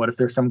awesome name. What if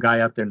there's some guy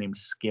out there named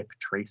Skip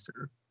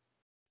Tracer?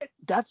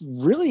 That's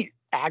really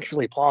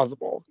actually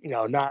plausible.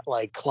 Not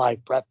like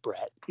Clyde Brett.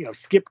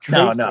 Skip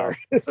No,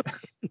 Tracer.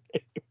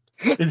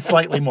 it's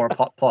slightly more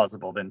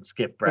plausible than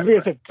Skip Brett. I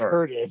think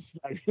Curtis.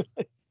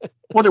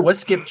 Well, there was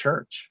Skip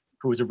Church,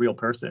 who was a real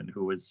person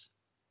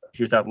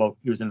he was on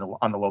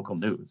the local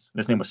news.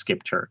 His name was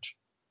Skip Church.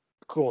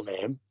 Cool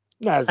name.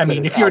 I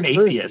mean, if you're an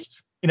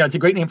atheist, it's a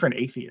great name for an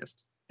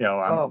atheist.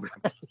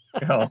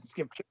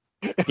 Skip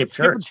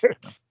Church.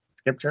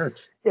 Skip Church.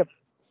 Yep.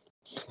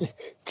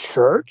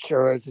 Church,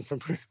 or is it from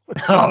Bruce?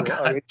 Oh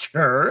God,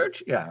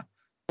 Church. Yeah.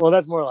 Well,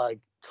 that's more like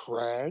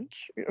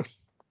trench.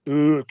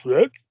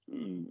 Trench.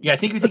 Yeah, I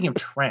think you're thinking of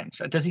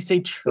trench. Does he say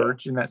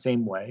church in that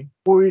same way?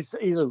 Well, he's like,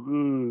 what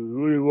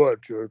do you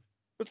want, church?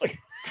 It's like,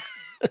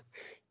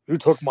 who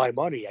took my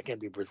money? I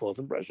can't do Bruce Willis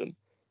impression.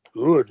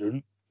 Who I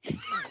didn't.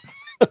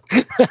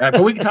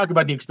 But we can talk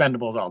about the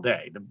Expendables all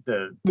day.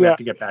 We have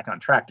to get back on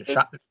track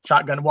to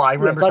Shotgun. Well, I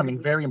remember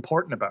something very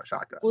important about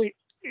Shotgun. Well,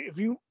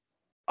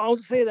 I'll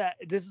say that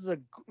this is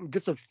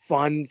just a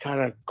fun,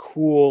 kind of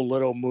cool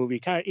little movie.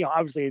 Kind of,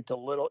 obviously it's a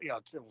little,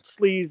 it's a little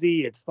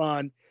sleazy. It's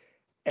fun,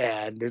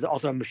 and there's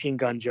also a machine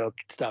gun joke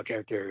style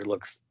character who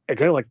looks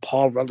exactly like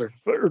Paul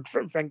Rutherford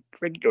from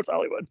Frankie Goes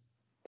Hollywood.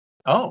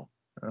 Oh,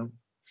 do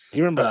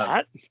you remember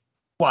that?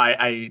 Well,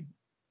 I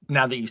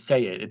now that you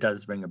say it, it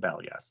does ring a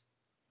bell. Yes.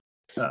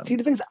 See,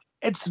 the thing is,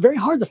 it's very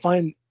hard to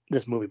find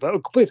this movie,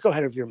 but please go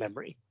ahead with your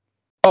memory.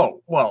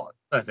 Oh, well,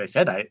 as I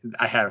said,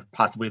 I have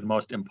possibly the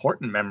most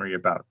important memory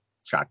about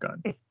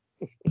Shotgun.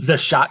 The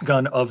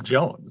Shotgun of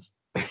Jones.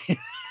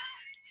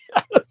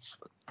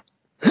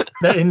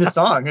 In the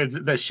song, it's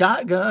the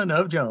Shotgun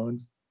of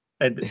Jones.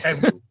 And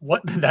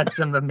that's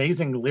some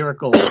amazing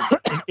lyrical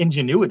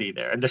ingenuity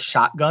there. The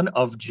Shotgun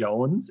of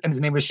Jones, and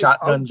his name is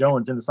Shotgun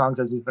Jones, and the song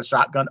says he's the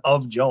Shotgun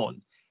of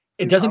Jones.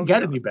 It doesn't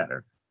get any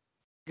better.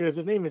 Because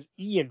his name is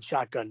Ian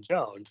Shotgun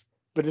Jones,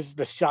 but this is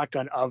the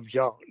Shotgun of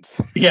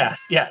Jones.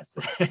 Yes.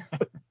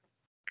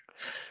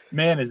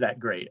 Man, is that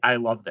great. I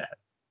love that.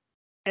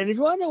 And if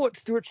you want to know what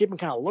Stuart Chapin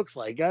kind of looks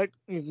like,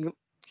 you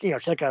can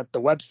check out the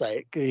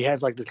website, because he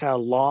has like this kind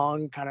of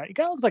long, he kind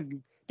of looks like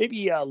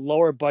maybe a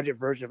lower budget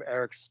version of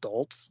Eric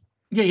Stoltz.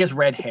 Yeah, he has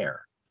red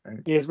hair. Right?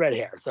 He has red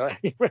hair, so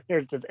red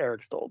hair says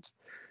Eric Stoltz.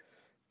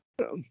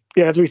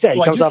 Yeah, as we say,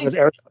 he comes off as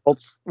Eric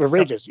Stoltz with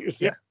rage issues.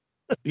 Yeah.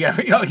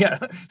 Oh, yeah.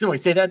 So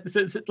wait, say that.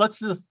 Let's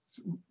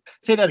just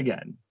say that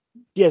again.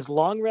 He has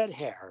long red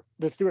hair.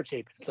 The Stuart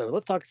Chapin. So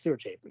let's talk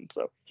Stuart Chapin.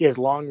 So he has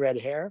long red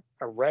hair,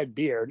 a red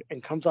beard,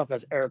 and comes off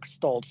as Eric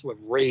Stoltz with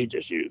rage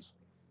issues.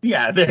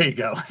 Yeah, there you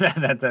go.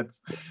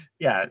 That's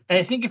yeah. And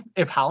I think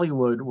if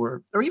Hollywood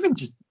were, or even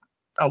just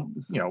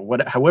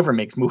however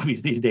makes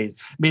movies these days,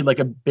 made like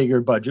a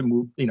bigger budget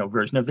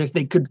version of this,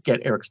 they could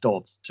get Eric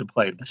Stoltz to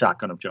play the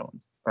Shotgun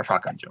Jones.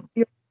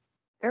 Yeah.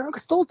 Eric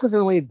Stoltz doesn't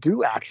really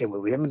do action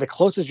movies. I mean, the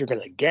closest you're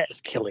gonna get is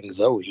Killing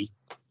Zoe.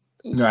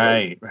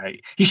 Right.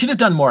 He should have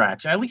done more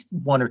action, at least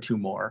one or two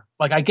more.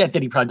 Like, I get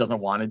that he probably doesn't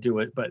want to do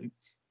it, but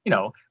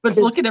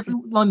look at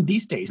everyone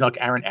these days, like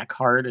Aaron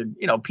Eckhart and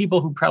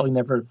people who probably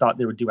never thought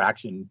they would do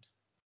action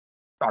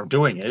are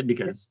doing it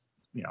because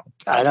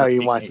I know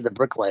you want to see the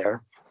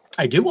Bricklayer.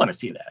 I do want to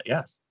see that.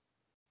 Yes.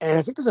 And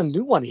I think there's a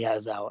new one he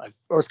has out,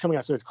 or it's coming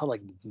out. So it's called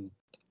like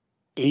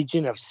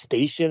Agent of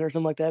Station or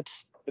something like that.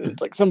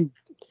 It's like some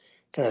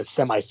kind of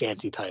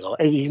semi-fancy title.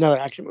 He's another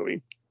action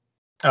movie.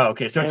 Oh,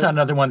 okay. So it's not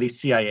another one of these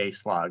CIA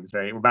slogs,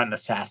 right? We're about an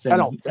assassin. I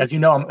don't think As you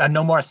know, so. I'm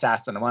no more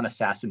assassin. I'm on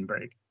assassin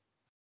break.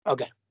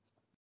 Okay.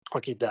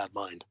 I'll keep that in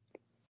mind.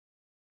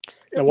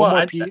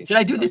 Well, did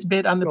I do this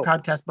bit on the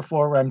podcast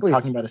before where I'm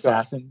talking about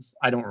assassins?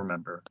 I don't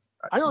remember.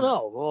 I don't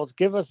know. Well,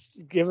 give us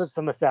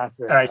some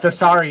assassins. All right. So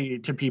sorry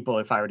to people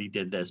if I already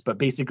did this, but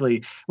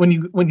basically, when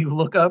you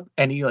look up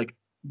any like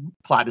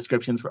plot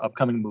descriptions for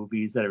upcoming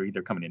movies that are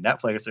either coming to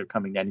Netflix or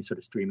coming to any sort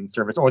of streaming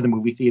service or the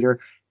movie theater,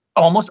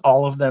 almost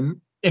all of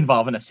them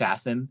involve an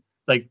assassin.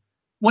 Like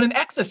when an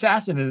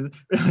ex-assassin is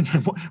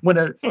when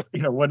a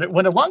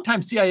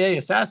longtime CIA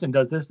assassin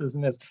does this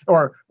and this,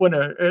 or when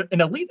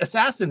an elite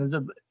assassin is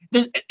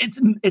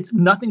it's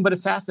nothing but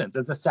assassins.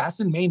 It's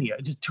assassin mania.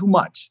 It's just too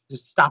much.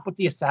 Just stop with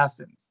the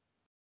assassins.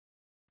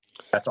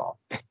 That's all.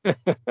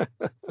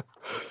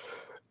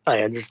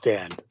 I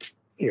understand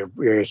your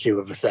issue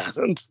with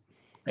assassins.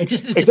 It's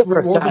just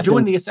we're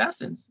doing the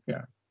assassins.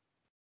 Yeah.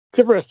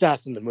 Except for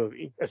Assassin, the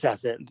movie.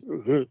 Assassin.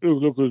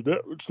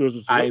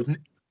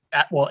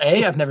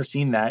 I've never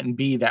seen that, and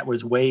B, that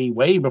was way,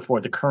 way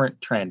before the current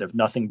trend of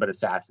nothing but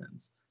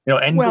assassins.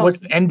 What's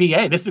the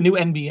NBA? This is the new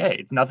NBA.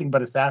 It's nothing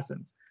but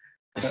assassins.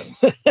 I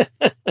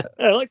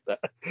like that.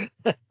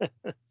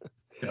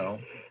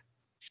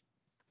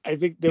 I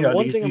think the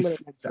one thing I'm going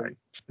to sorry.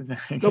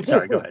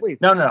 Sorry, go ahead. Please.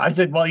 No. I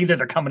said, well, either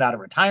they're coming out of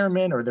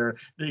retirement or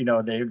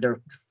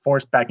they're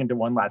forced back into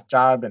one last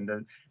job,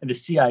 and the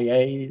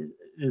CIA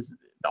is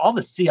all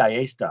the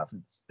CIA stuff.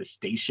 It's the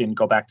station.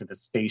 Go back to the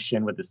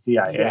station with the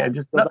CIA. Yeah,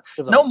 just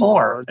no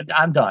more.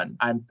 I'm done.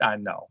 I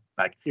know.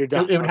 Like you're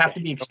done. It would have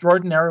to be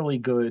extraordinarily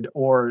good,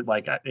 or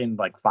like in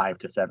like 5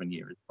 to 7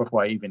 years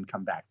before I even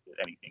come back to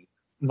anything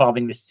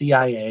involving the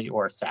CIA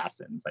or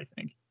assassins. I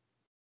think.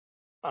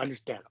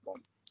 Understandable.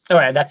 All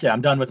right, that's it.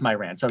 I'm done with my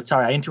rant. So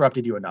sorry, I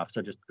interrupted you enough.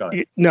 So just go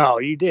ahead. No,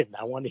 you didn't.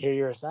 I wanted to hear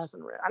your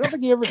assassin rant. I don't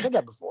think you ever said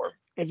that before.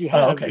 If you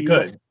have, okay,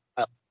 good.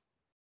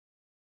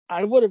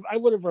 I would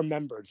have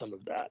remembered some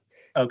of that.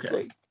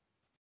 Okay.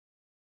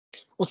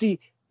 Well, see,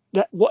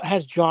 that what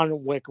has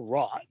John Wick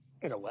wrought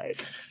in a way.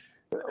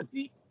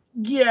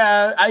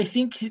 Yeah, I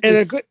think.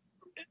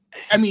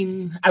 I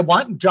mean, I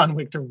want John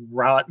Wick to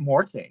wrought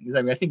more things.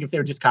 I mean, I think if they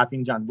were just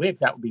copying John Wick,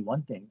 that would be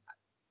one thing.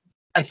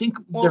 I think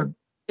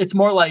it's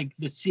more like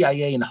the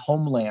CIA and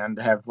Homeland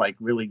have like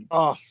really,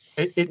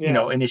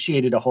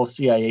 initiated a whole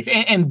CIA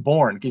and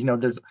Bourne, because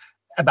there's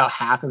about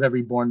half of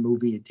every Bourne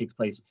movie it takes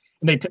place,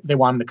 and they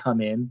want him to come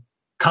in,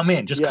 come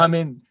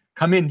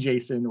in,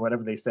 Jason,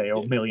 whatever they say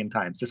a million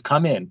times, just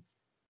come in,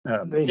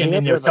 and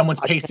then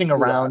someone's pacing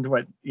around.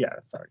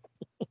 Sorry.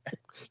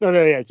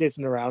 No,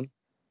 Jason around.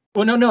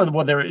 Well, no.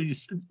 Well,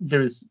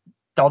 there's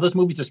all those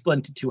movies are split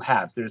into two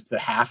halves. There's the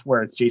half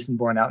where it's Jason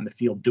Bourne out in the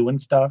field doing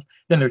stuff.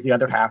 Then there's the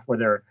other half where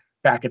they're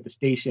back at the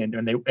station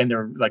and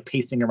they're like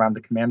pacing around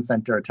the command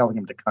center telling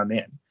him to come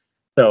in.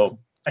 So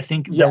I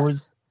think there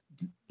was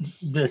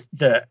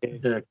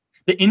the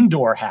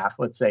indoor half,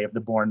 let's say, of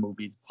the Bourne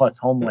movies plus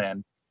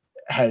Homeland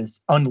has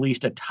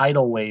unleashed a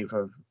tidal wave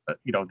of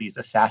these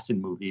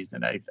assassin movies,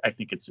 and I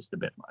think it's just a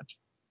bit much.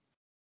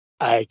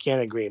 I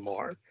can't agree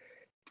more.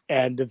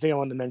 And the thing I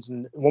wanted to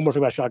mention, one more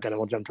thing about Shotgun, and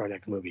we'll jump to our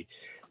next movie,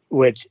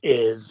 which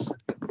is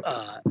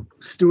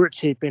Stuart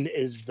Chapin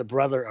is the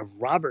brother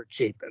of Robert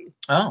Chapin.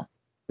 Oh.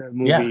 The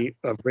movie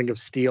of Ring of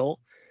Steel.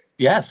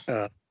 Yes.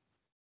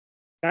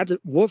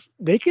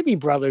 They could be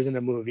brothers in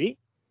a movie,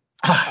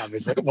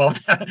 obviously. Well,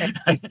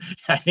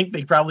 I think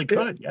they probably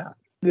could, yeah.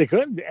 They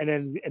could,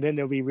 and then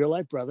they'll be real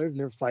life brothers, and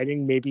they're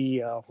fighting maybe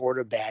a horde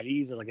of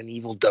baddies, like an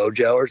evil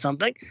dojo or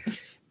something.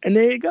 And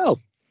there you go.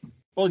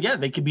 Well, yeah,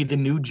 they could be the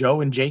new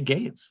Joe and Jay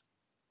Gates.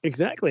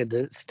 Exactly,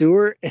 the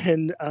Stewart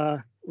and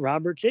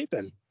Robert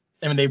Chapin.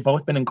 I mean, they've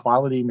both been in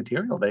quality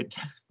material.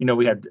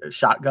 We had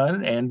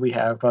Shotgun and we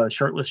have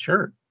Shirtless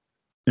Shirt.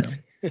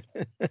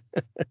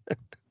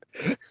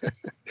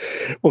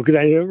 Well, because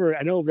I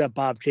know that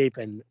Bob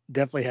Chapin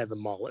definitely has a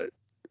mullet,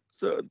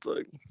 so it's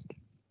like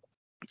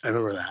I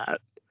remember that.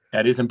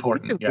 That is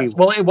important. Yes.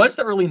 Well, it was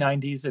the early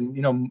 '90s,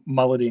 and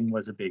mulleting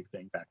was a big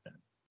thing back then.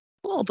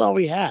 Well, it's all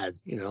we had.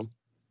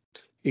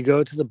 You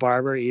go to the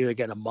barber, you either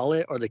get a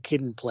mullet or the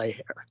kid and play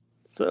hair.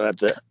 So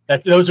that's it.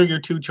 Those are your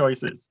two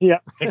choices. Yeah.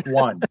 Pick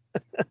one.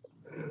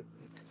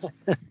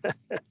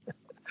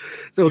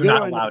 So you're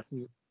not allowed.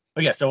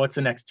 Oh yeah. So what's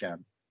the next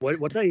gem?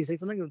 What's that? You say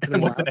something?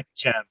 What's the next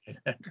gem?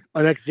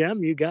 Next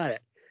gem, you got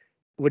it.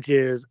 Which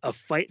is A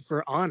Fight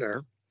for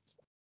Honor,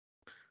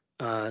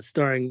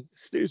 starring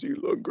Stacey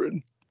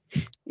Lundgren,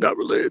 not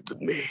related to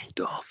me,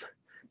 Dolph.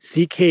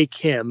 C.K.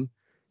 Kim,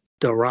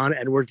 Daron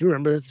Edwards. Do you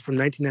remember this? It's from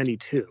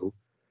 1992.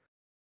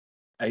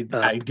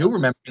 I do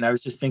remember, and I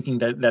was just thinking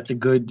that's a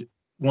good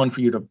one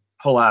for you to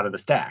pull out of the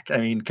stack. I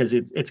mean, because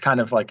it's kind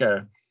of like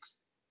I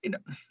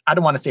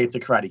don't want to say it's a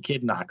Karate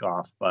Kid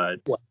knockoff, but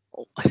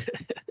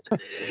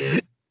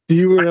Do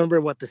you remember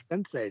what the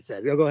sensei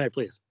said? Go ahead,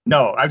 please.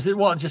 No, I was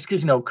well, just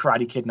because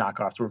Karate Kid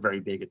knockoffs were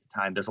very big at the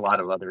time. There's a lot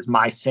of others.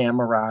 My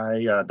Samurai,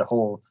 the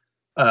whole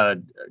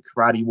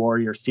Karate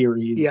Warrior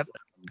series. Yep.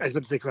 I was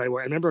about to say Karate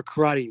Warrior. I remember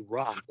Karate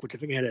Rock, which I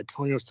think had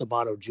Antonio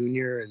Sabato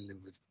Jr. and it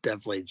was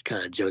definitely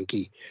kind of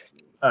junky.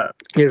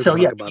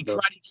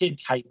 Karate Kid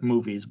type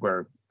movies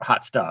were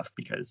hot stuff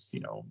because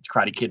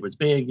Karate Kid was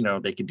big.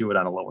 They could do it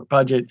on a lower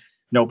budget,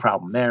 no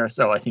problem there.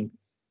 So I think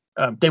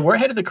they were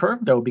ahead of the curve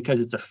though because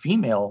it's a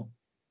female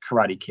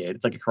Karate Kid.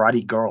 It's like a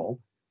karate girl,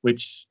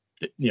 which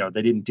they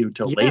didn't do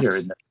till later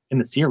in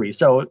the series.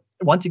 So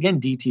once again,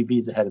 DTV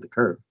is ahead of the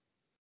curve.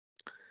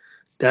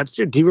 That's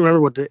true. Do you remember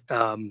what the?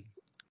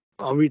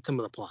 I'll read some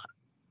of the plot.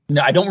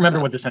 No, I don't remember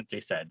what the sensei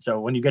said. So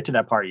when you get to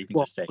that part, you can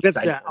just say.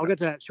 I'll get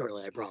to that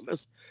shortly. I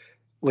promise.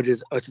 Which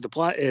is so the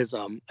plot is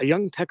a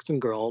young Texan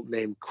girl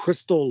named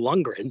Crystal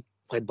Lundgren,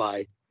 played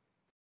by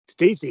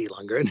Stacy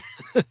Lundgren,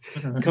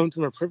 comes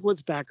from a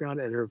privileged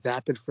background, and her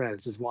vapid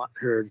friends just want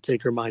her to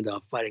take her mind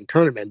off fighting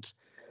tournaments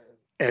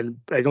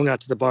and by going out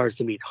to the bars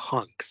to meet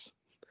hunks.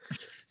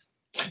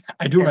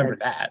 I do remember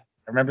that.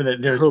 I remember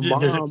that there's an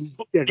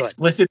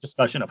explicit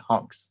discussion of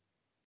hunks.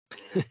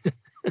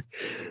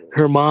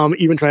 Her mom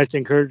even tries to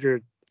encourage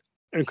her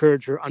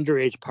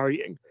underage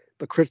partying,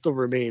 but Crystal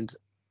remains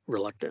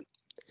reluctant.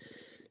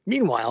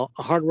 Meanwhile,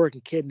 a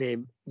hardworking kid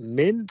named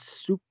Min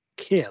Suk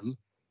Kim,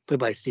 played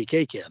by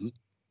C.K. Kim,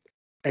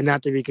 and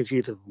not to be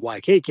confused with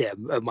Y.K.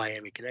 Kim of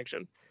Miami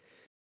Connection.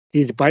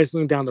 He's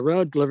bicycling down the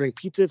road delivering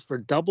pizzas for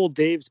Double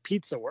Dave's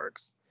Pizza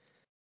Works.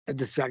 A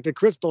distracted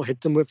Crystal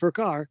hits him with her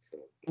car.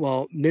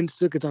 While Min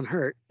Suk is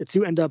unhurt, the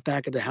two end up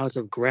back at the house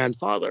of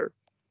Grandfather.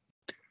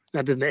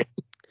 That's his name.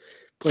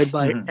 Played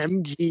by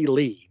M.G.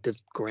 Lee, the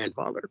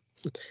grandfather.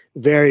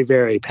 Very,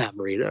 very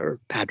Patrick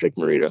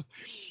Morita.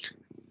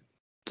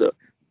 So,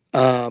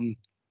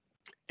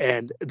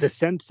 and the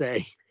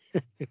sensei,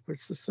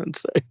 what's the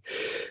sensei?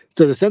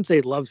 So the sensei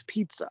loves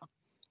pizza,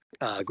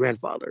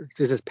 grandfather.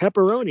 So he says,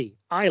 pepperoni,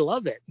 I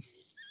love it.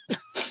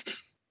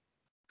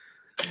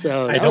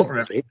 So I don't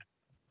remember.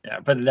 Yeah,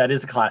 but that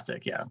is a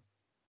classic, yeah.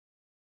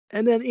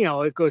 And then,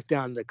 it goes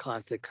down the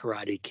classic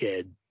Karate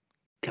Kid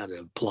kind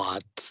of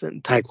plots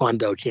and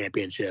Taekwondo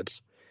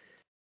championships.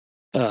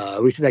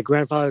 We see that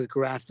grandfather's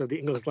grasp of the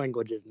English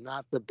language is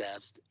not the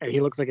best, and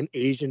he looks like an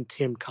Asian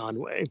Tim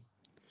Conway.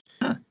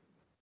 Huh.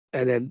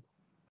 And then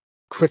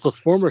Crystal's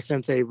former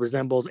sensei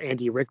resembles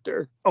Andy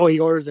Richter. Oh, he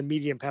orders a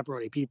medium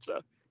pepperoni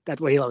pizza. That's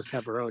why he loves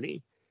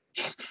pepperoni.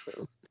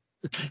 So.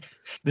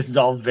 This is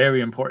all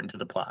very important to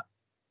the plot.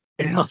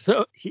 And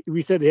also,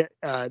 we said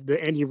the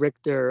Andy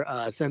Richter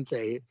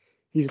sensei,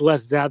 he's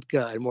less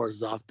Zabka and more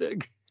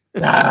Zoftig.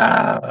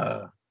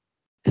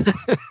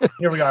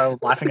 Here we are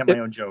laughing at my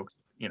own jokes.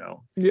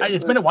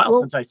 It's been a while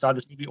since I saw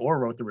this movie or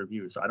wrote the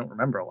review, so I don't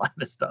remember a lot of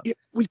this stuff.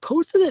 We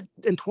posted it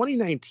in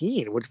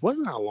 2019, which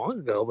wasn't that long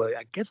ago, but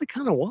I guess it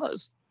kind of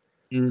was.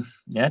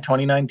 Yeah,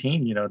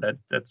 2019.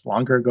 That's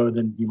longer ago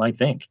than you might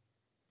think.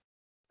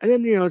 And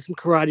then some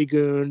Karate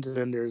Goons, and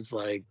then there's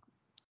like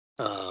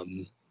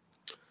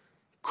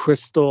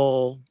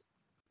Crystal,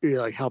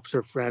 helps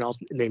her friend,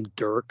 also named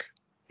Dirk.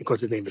 Of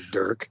course, his name is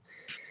Dirk.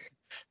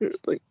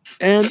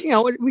 And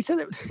we said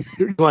it.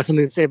 You want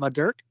something to say about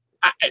Dirk?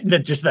 I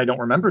don't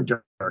remember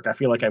Dirk. I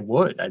feel like I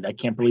would. I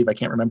can't believe I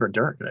can't remember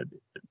Dirk.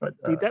 But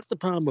see, that's the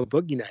problem with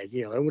Boogie Nights.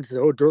 Everyone says,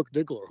 "Oh, Dirk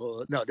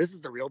Diggler." No, this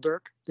is the real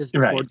Dirk. This is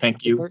right.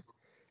 Thank you. Dirk.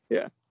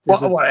 Yeah. Well,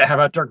 how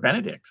about Dirk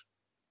Benedict?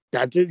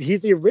 That's it.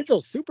 He's the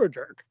original Super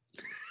Dirk.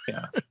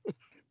 Yeah.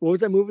 What was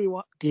that movie?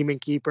 Demon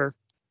Keeper.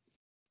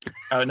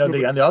 No,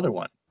 the other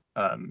one.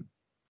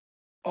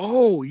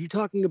 Oh, you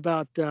talking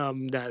about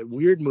that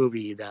weird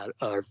movie that?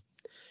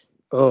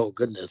 Oh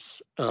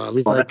goodness.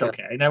 That's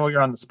okay. I know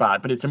you're on the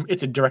spot, but it's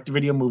a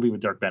direct-to-video movie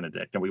with Dirk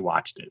Benedict, and we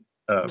watched it.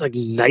 It's like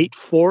Night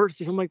Force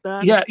or something like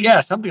that.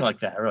 Yeah, something like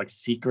that, or like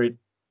Secret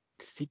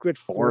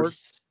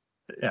Force.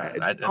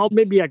 Yeah,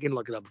 maybe I can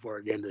look it up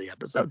before the end of the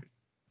episode.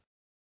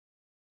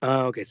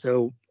 Okay,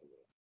 so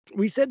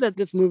we said that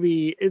this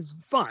movie is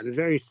fun. It's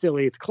very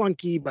silly. It's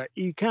clunky, but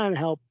you can't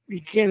help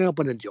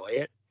but enjoy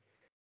it.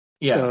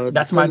 Yeah, so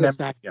that's my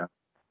memory. Yeah.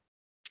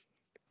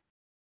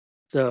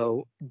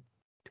 So.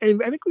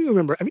 And I think we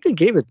remember. I think we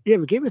gave it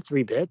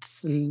 3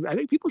 bits, and I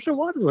think people should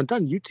watch it. It's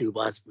on YouTube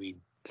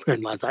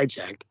last I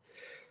checked.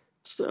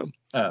 So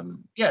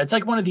it's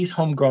like one of these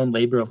homegrown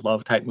labor of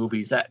love type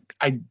movies that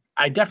I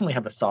definitely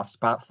have a soft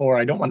spot for.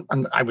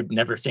 I would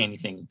never say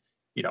anything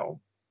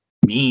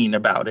mean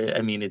about it.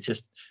 I mean, it's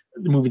just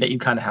the movie that you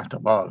kind of have to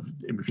love.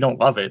 If you don't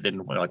love it, then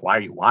why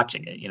are you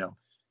watching it?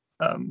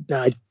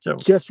 I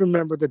just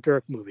remember the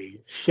Dirk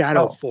movie,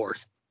 Shadow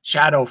Force.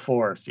 Shadow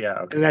Force, yeah.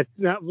 Okay. And that's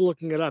not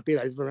looking it up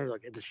either. I just remember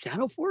it's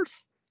Shadow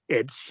Force?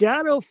 It's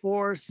Shadow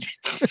Force.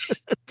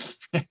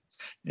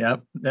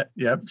 Yep,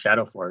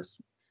 Shadow Force.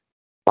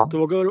 So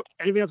we'll go to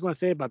anything else you want to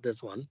say about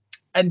this one?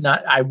 And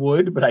I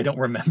would, but I don't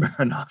remember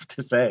enough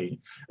to say.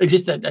 It's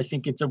just that I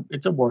think it's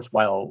a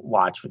worthwhile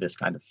watch for this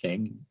kind of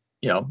thing.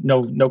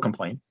 No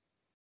complaints.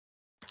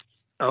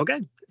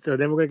 Okay, so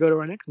then we're gonna go to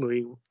our next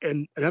movie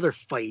and another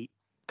fight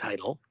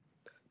title,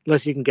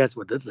 Unless you can guess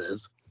what this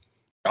is.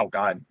 Oh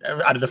God!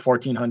 Out of the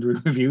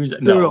 1,400 reviews,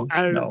 No, no.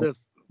 out of the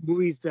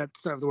movies that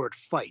start with the word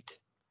fight.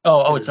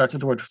 Oh, it starts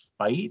with the word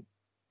fight.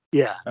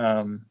 Yeah.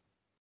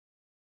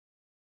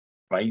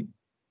 Fight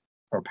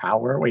or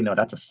power? Wait, no,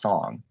 that's a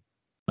song.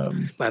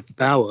 Fight for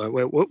power.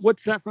 Wait,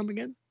 what's that from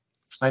again?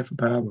 Fight for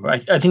power. I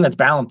think that's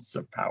balance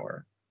of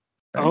power.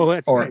 Right? Oh,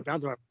 that's right.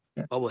 Balance of power.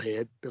 Yeah.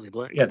 Bubblehead, Billy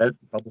Blank. Yeah, that's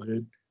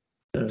Bubblehead.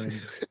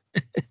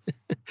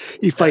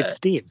 He fights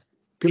Steam.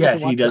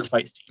 Yes, he does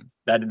fight Steam.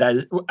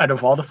 That out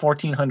of all the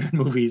 1,400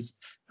 movies,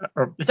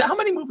 or is that how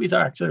many movies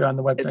are actually on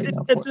the website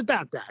now? It's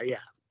about that, yeah.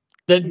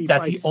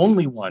 That's the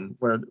only one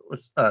where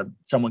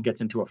someone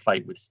gets into a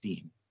fight with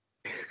Steam.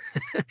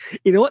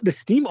 You know what? The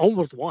Steam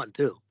almost won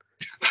too.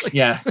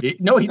 Yeah,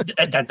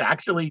 that's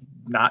actually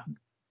not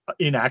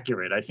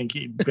inaccurate. I think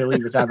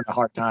Billy was having a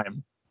hard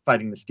time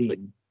fighting the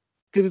Steam.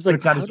 Because it's like,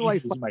 it's not as easy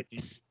as you might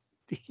think.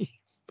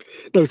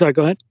 No, sorry,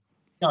 go ahead.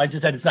 No, I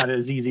just said it's not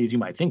as easy as you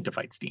might think to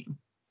fight Steam.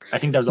 I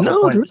think that was the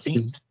whole point of the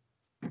Steam.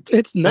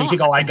 It's not. You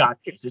think, I got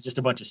this. It's just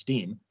a bunch of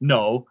Steam.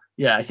 No.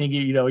 Yeah, I think,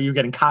 you're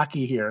getting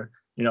cocky here,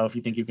 if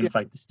you think you can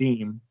fight the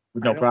Steam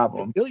with no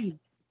problem.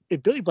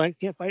 If Billy Blanks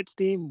can't fight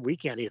Steam, we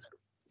can't either.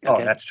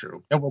 Okay? Oh, that's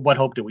true. What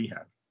hope do we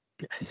have?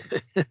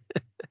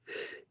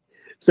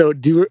 So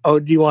do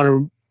you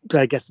want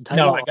to guess the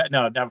title?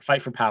 No, that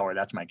Fight for Power.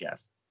 That's my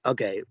guess.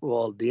 Okay,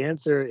 well, the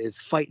answer is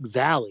Fight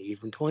Valley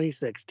from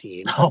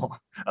 2016. Oh,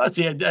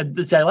 see,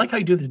 I like how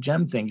you do this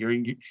gem thing.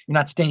 You're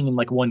not staying in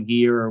like one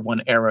year or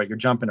one era. You're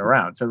jumping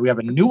around. So we have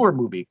a newer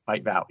movie,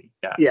 Fight Valley.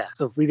 Yeah. Yeah.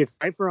 So if we did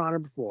Fight for Honor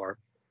before,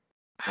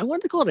 I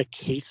wanted to call it a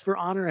Case for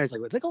Honor. I was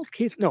like, what's it called?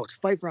 Case? No, it's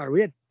Fight for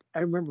Honor.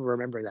 I remember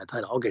remembering that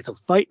title. Okay, so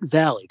Fight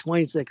Valley,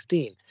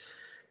 2016.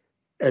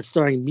 It's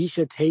starring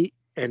Misha Tate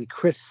and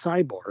Chris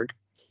Cyborg.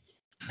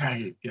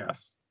 Right.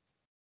 Yes.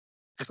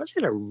 I thought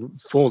she had a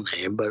full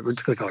name, but we're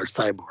just gonna call her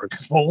Cyborg.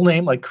 Full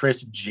name like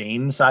Chris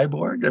Jane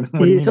Cyborg? I mean,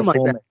 what do you mean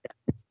something like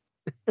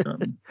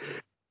that.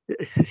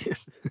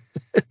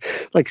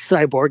 Like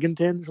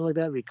Cyborgington, something like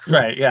that.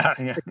 Right? Yeah.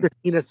 Like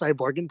Christina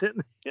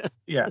Cyborgington.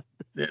 Yeah.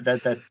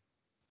 That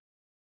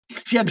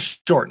she had to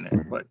shorten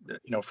it, but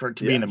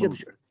to be in the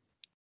movie.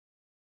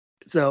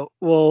 So,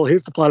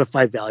 here's the plot of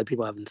Fight Valley.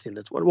 People haven't seen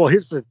this one. Well,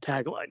 here's the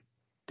tagline: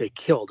 They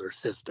killed her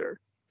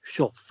sister.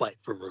 She'll fight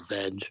for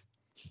revenge.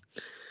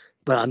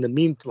 But on the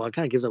it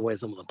kind of gives away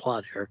some of the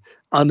plot here.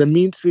 On the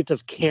mean streets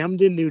of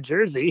Camden, New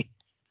Jersey,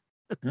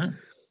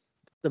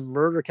 the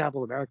murder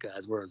capital of America,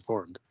 as we're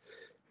informed,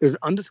 there's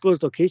an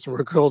undisclosed location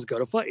where girls go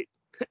to fight.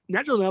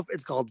 Naturally enough,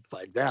 it's called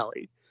Fight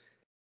Valley.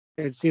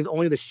 And it seems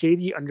only the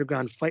shady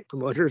underground fight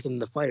promoters and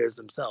the fighters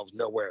themselves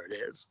know where it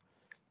is.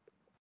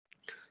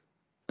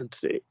 Let's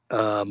see.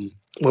 When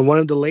one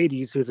of the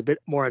ladies, who's a bit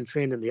more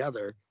untrained than the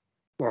other,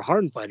 more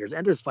hardened fighters,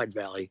 enters Fight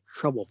Valley,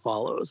 trouble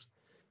follows.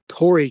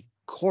 Tori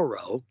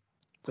Coro,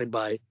 played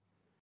by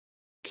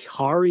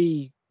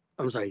Chelsea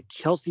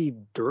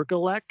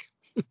Durkalek,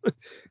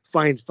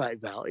 finds Fight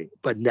Valley,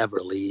 but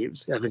never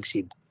leaves. I think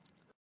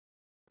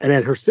and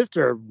then her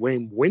sister,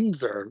 Wayne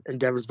Windsor,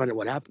 endeavors to find out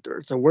what happened to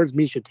her. So where's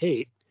Misha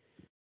Tate?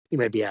 You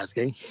might be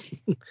asking.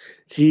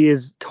 She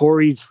is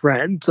Tori's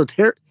friend. So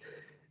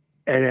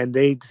and then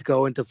they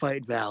go into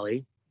Fight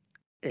Valley,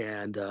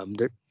 and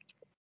then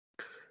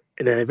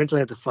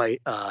eventually have to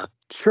fight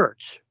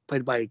Church,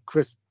 played by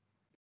Christabel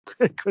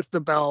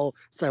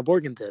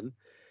Cyborgington,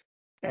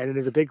 and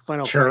there's a big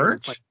final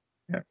fight.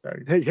 Yeah,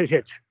 sorry.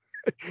 You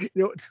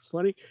know what's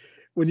funny?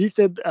 When you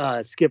said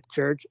skip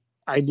Church,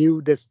 I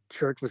knew this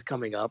Church was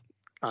coming up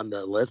on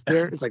the list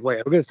here. It's like,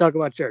 wait, we're going to talk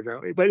about Church,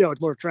 aren't we? But no,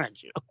 it's more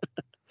Trench,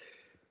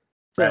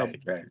 So,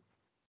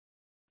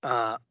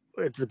 right.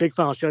 It's a big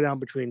final showdown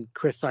between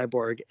Chris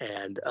Cyborg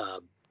and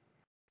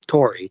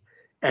Tori,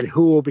 and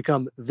who will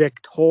become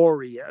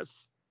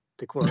victorious,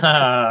 to quote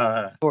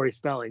Tori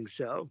Spelling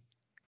show.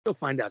 You'll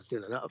find out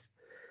soon enough.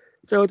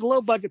 So it's a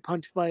low budget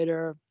punch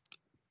fighter,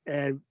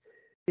 and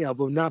with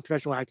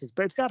non-professional actors,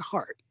 but it's got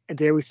heart, and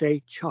dare we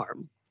say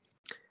charm.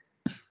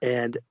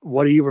 And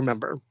what do you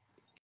remember?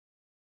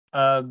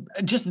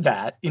 Just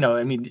that,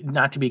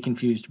 not to be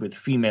confused with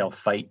Female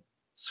Fight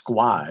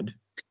Squad,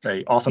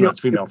 right? Also known as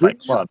Female Fight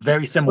Club.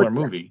 Very similar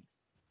movie.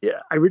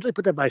 Yeah, I originally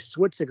put that by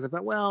Switch because I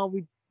thought, we're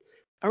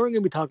going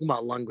to be talking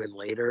about Lundgren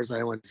later, so I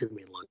don't want to see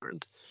me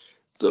Lundgren.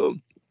 So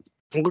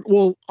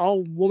we'll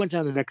mention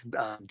on the next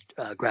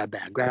grab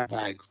bag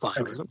 5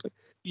 or something.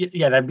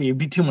 Yeah, that'd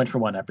be too much for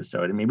one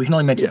episode. I mean, we can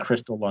only mention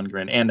Crystal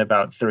Lundgren and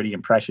about 30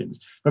 impressions.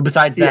 But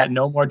besides that,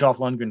 no more Dolph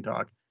Lundgren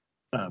talk.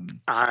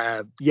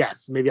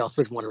 Yes, maybe I'll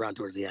switch one around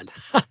towards the end.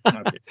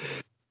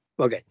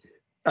 Okay.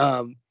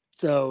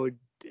 So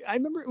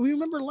we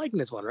remember liking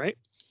this one, right?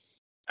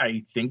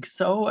 I think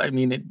so. I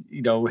mean, it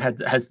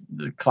has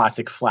the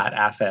classic flat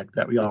affect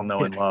that we all know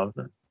and love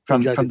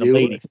from the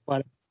ladies.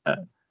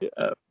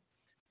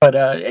 But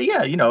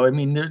I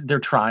mean, they're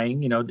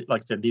trying.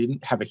 Like I said, they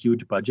didn't have a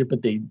huge budget,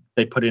 but they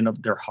put in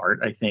their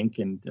heart, I think,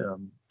 and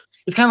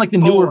it's kind of like the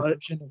newer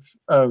version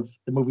of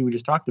the movie we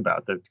just talked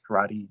about, the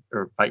Karate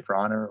or Fight for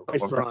Honor.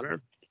 Fight for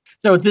Honor.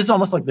 So this is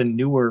almost like the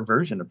newer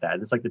version of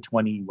that. It's like the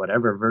 20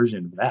 whatever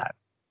version of that.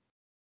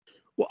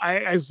 Well,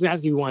 I was asking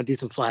if you want to do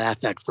some flat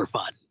affect for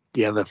fun.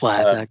 Do you have a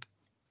flat affect?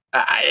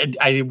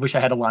 I wish I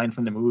had a line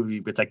from the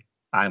movie, but it's like,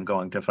 I'm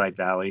going to fight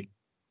Valley.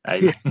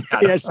 Yeah,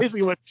 it's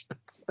basically what.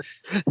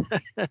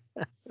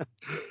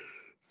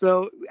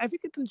 So I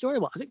think it's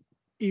enjoyable. I think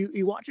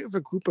you watch it with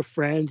a group of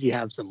friends. You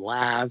have some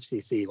laughs.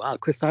 You see, wow,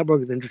 Chris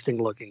Cyborg is an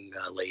interesting looking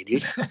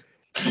lady,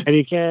 and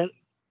you can't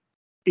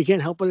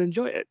help but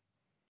enjoy it.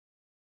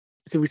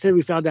 So we said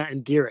we found that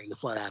endearing, the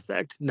flat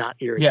affect, not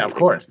irritating. Yeah, of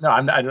course. No,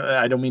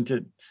 I don't mean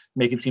to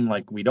make it seem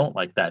like we don't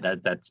like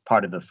that. That's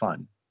part of the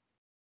fun.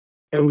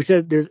 And we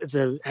said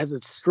has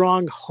a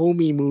strong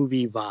homey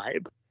movie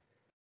vibe.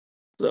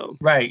 So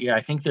right, yeah,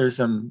 I think there's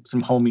some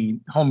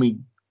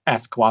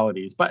homey-esque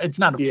qualities, but it's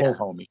not a full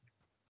homey.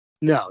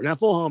 No, not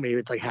full homey.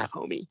 It's like half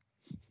homey.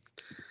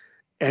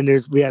 And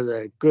we have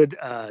a good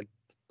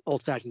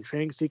old-fashioned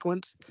training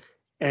sequence,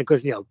 and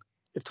because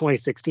it's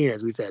 2016,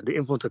 as we said, the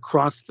influence of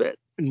CrossFit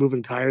and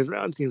moving tires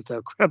around seems to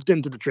have crept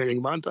into the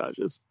training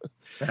montages.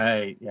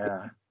 Right,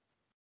 yeah.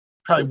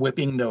 Probably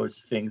whipping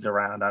those things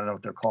around. I don't know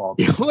what they're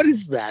called. What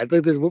is that?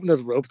 Like there's whipping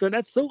those ropes on.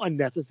 That's so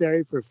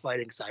unnecessary for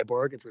fighting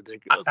Cyborg. It's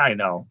ridiculous. I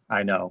know.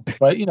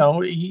 But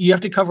you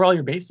have to cover all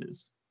your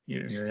bases.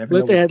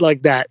 Unless they had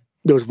like that,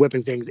 those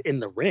whipping things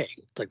in the ring.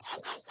 It's like,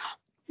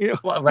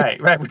 Well,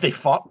 right. But they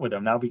fought with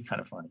them. That would be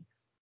kind of funny.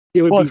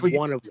 It would be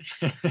one of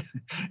them.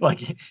 Like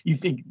you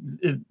think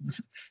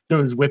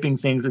those whipping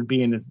things would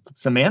be in a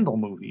Samandal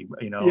movie,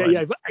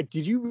 Yeah.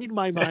 Did you read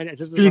my mind?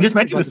 You just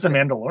mentioned the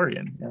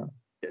Samandalorian. Yeah.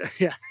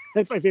 Yeah,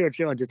 that's my favorite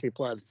show on Disney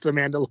Plus, The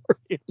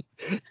Mandalorian.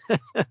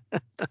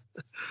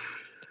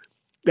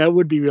 That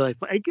would be really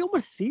fun. I can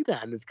almost see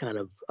that in this kind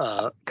of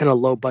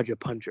low budget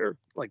puncher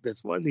like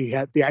this one. They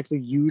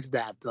actually use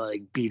that to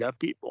like beat up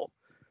people.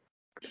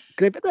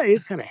 Because I bet that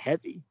is kind of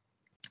heavy.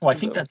 Well, I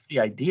think that's the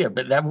idea,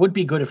 but that would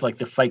be good if like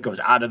the fight goes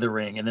out of the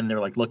ring and then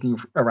they're like looking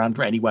around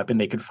for any weapon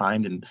they could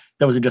find, and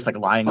those are just like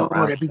lying around.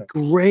 Oh, that'd be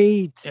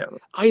great. Yeah.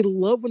 I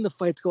love when the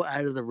fights go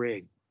out of the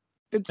ring.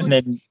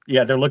 Then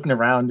they're looking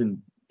around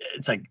and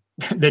it's like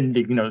then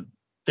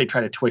they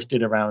try to twist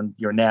it around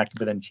your neck,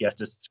 but then she has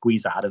to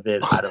squeeze out of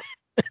it.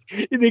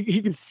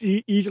 He can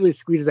easily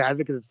squeeze it out of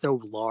it because it's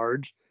so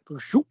large. So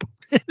shoop.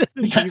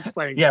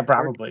 Yeah,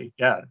 probably.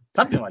 Yeah,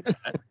 something like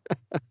that.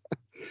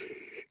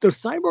 So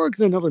Cyborg's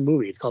in another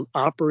movie. It's called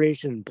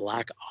Operation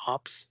Black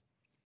Ops.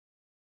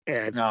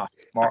 And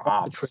more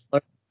ops.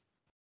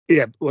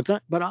 Yeah, what's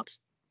that? What ops?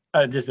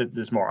 Just that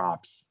there's more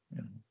ops.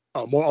 Yeah.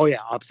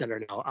 Ops Center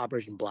now,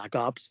 Operation Black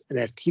Ops, and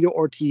it has Tito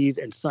Ortiz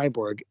and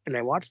Cyborg. And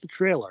I watched the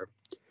trailer,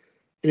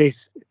 and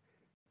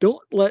the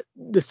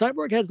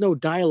Cyborg has no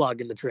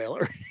dialogue in the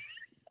trailer.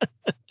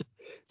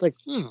 It's like,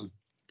 I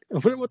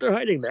wonder what they're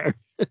hiding there.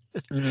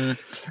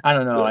 I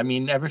don't know. I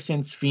mean, ever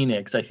since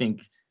Phoenix, I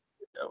think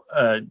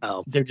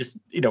they're just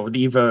with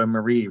Eva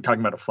Marie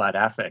talking about a flat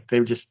affect.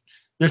 There's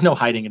no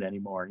hiding it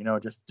anymore.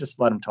 Just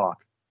let them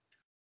talk.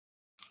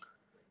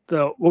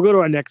 So we'll go to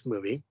our next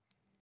movie.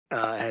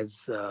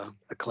 As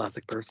a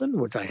classic person,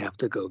 which I have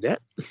to go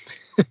get.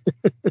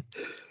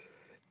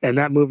 And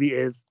that movie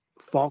is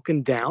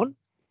Falcon Down.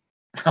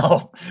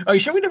 Oh, are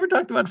you sure we never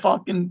talked about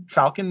Falcon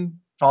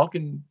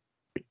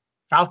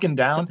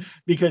Down?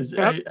 Because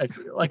I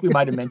feel like we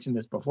might have mentioned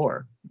this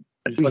before.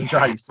 I just wasn't sure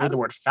how you say the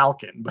word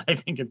Falcon, but I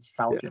think it's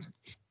Falcon.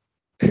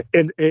 Yeah.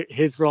 And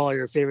his for all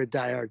your favorite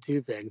Die Hard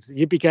 2 things.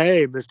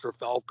 Yippee-ki-yay, Mr.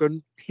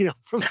 Falcon,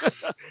 from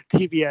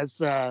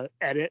TBS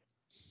edit.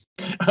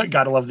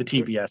 Gotta love the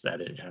TBS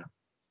edit,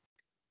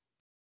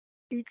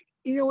 yeah.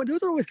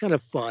 Those are always kind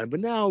of fun,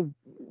 but now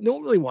no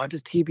one really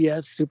watches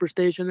TBS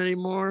Superstation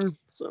anymore.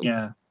 So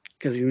yeah,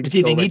 because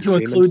they need to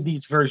include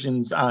these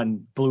versions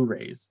on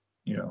Blu-rays,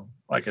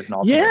 like as an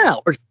alternate. Yeah,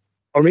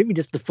 or maybe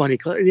just the funny.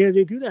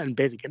 They do that in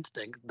Basic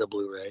Instinct, the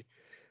Blu-ray.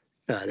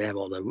 They have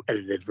all the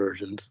edited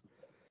versions.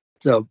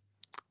 So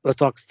let's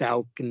talk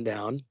Falcon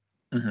Down.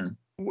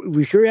 Mm-hmm.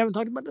 We sure we haven't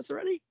talked about this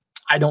already?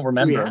 I don't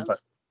remember, but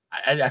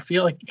I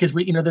feel like because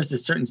there's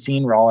this certain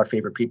scene where all our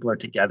favorite people are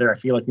together. I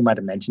feel like we might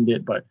have mentioned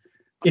it, but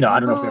I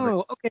don't know if we ever.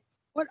 Okay,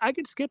 what I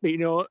could skip it.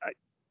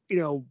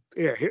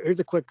 Here's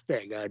a quick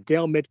thing.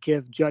 Dale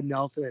Midkiff, Judd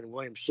Nelson, and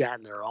William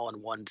Shatner are all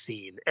in one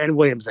scene, and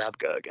William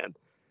Zabka again.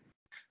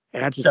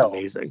 And that's just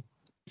amazing.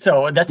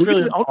 So that's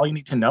really all you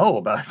need to know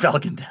about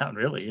Falcon Down,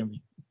 really. I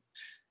mean,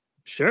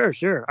 sure.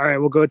 All right,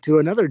 we'll go to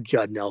another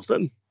Judd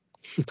Nelson.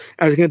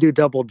 I was going to do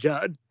double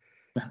Judd.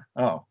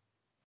 Oh.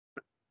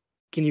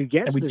 Can you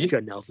guess this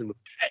Judd Nelson movie?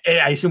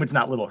 I assume it's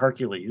not Little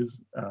Hercules.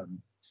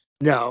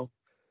 No.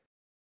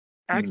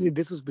 Actually,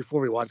 this was before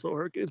we watched Little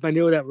Hercules. I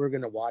knew that we were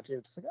going to watch it.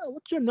 It's like,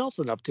 what's Judd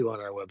Nelson up to on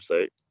our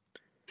website?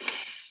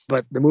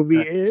 But the movie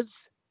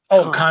is...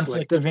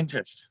 Conflict of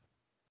Interest.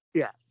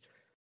 Yeah.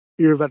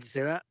 You were about to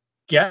say that?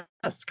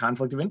 Yes,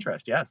 Conflict of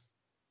Interest, yes.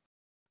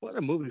 What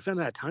a movie. We found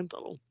that a time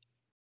tunnel.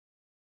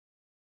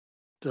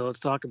 So let's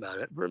talk about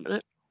it for a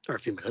minute. Or a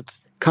few minutes.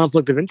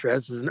 Conflict of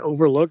Interest is an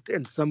overlooked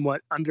and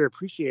somewhat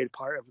underappreciated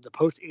part of the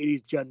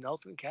post-'80s Judd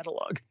Nelson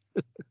catalog.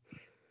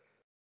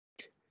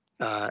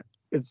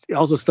 It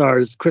also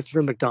stars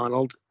Christopher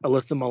McDonald,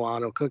 Alyssa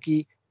Milano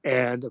Cookie,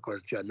 and, of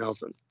course, Judd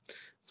Nelson.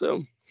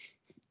 So,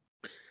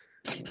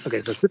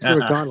 okay, so Christopher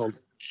McDonald,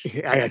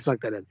 I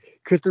snuck that in.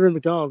 Christopher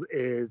McDonald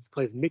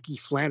plays Mickey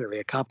Flannery,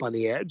 a cop on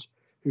the edge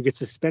who gets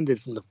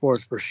suspended from the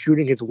force for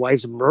shooting his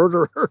wife's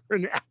murderer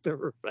in an act of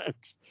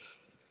revenge.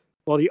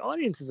 While the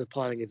audience is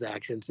applauding his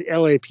actions, the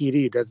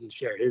LAPD doesn't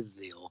share his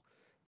zeal.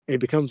 And he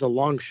becomes a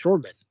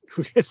longshoreman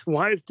who gets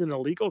wised in an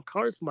illegal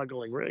car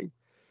smuggling ring.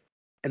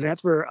 And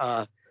that's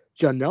where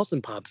Judd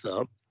Nelson pops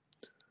up.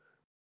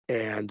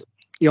 And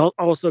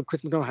also,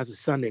 Chris McDonald has a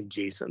son named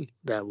Jason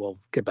that we'll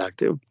get back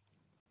to.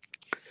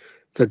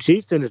 So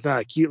Jason is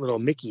not a cute little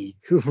Mickey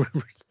who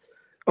remembers.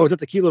 Oh,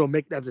 that's a cute little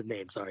Mickey. That's his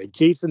name. Sorry.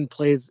 Jason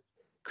plays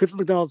Chris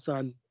McDonald's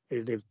son.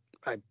 His name.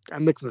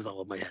 I'm mixing this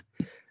all up in my head.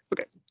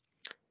 Okay.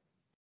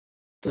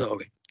 So,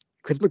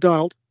 Chris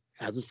McDonald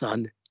has a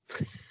son.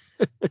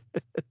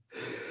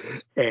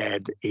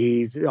 And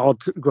he's all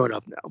grown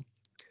up now.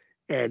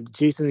 And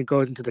Jason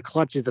goes into the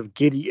clutches of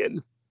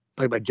Gideon,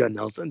 played by Judd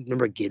Nelson.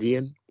 Remember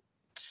Gideon?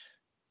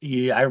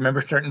 Yeah, I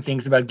remember certain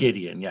things about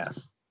Gideon,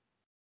 yes.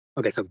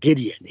 Okay, so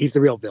Gideon, he's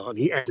the real villain.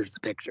 He enters the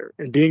picture.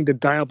 And being the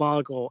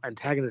diabolical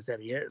antagonist that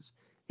he is,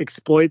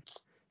 exploits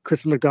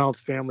Chris McDonald's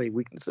family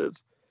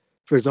weaknesses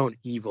for his own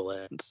evil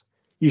ends.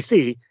 You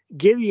see,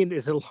 Gideon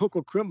is a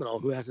local criminal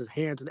who has his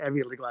hands in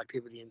every illegal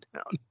activity in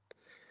town.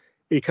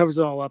 He covers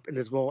it all up in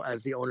his role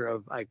as the owner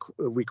of,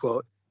 we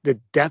quote, the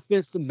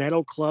deafest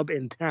metal club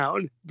in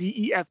town,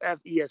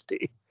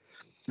 DEFFEST.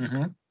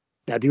 Mm-hmm.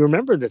 Now, do you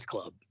remember this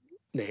club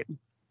name?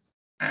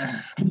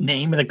 The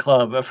name of the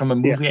club from a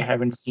movie I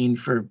haven't seen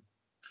for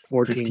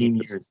 15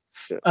 years.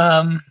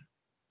 Yeah.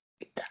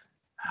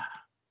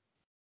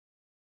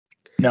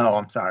 No,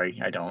 I'm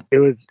sorry, I don't. It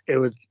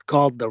was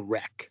called The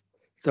Wreck.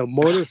 So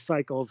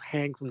motorcycles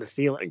hang from the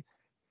ceiling.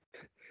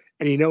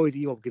 And you know he's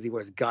evil because he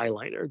wears guy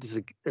liner. This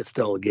is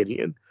Estelle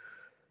Gideon.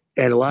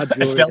 And a lot of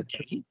jewelry. Estelle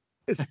Getty?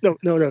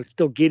 No,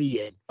 still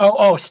Gideon.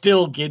 Oh,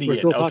 still Gideon.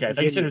 Still okay, I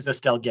thought you said it was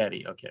Estelle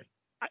Getty. Okay.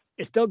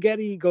 Estelle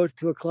Getty goes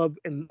to a club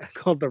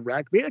called The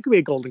Wreck. Maybe that could be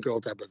a Golden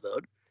Girls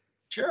episode.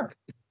 Sure.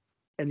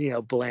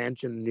 And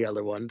Blanche and the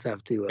other ones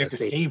have to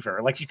save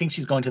her. Like, you think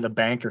she's going to the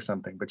bank or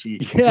something, but she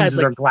loses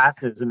her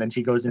glasses and then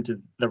she goes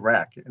into the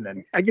wreck. And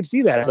then I could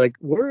see that. It's like,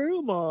 where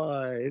am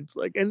I? It's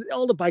like, and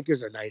all the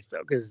bikers are nice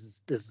though,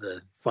 because this is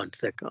a fun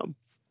sitcom.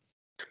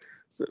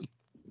 So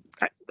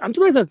I'm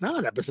surprised that's not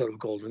an episode of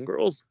Golden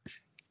Girls.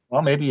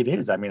 Well, maybe it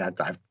is. I mean, I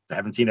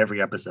haven't seen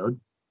every episode.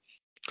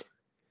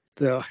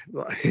 So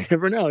you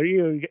never know.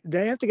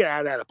 They have to get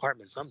out of that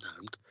apartment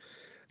sometimes.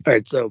 All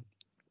right, so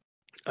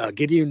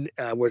Gideon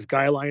wears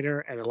guy liner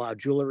and a lot of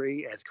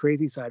jewelry, has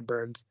crazy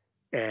sideburns,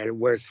 and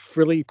wears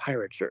frilly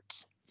pirate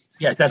shirts.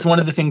 Yes, that's one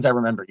of the things I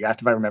remember. You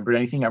asked if I remembered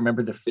anything. I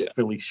remember the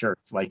frilly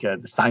shirts, like the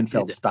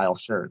Seinfeld style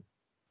shirt.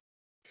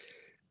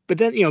 But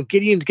then,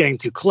 Gideon's getting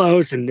too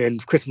close, and then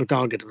Chris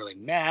McDonald gets really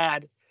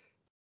mad.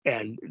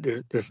 And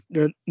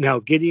now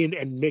Gideon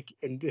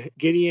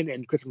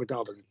and Chris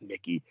McDonald, or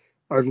Mickey,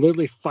 are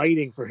literally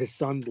fighting for his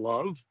son's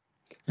love.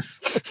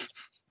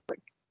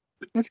 Like,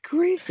 that's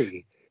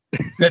crazy.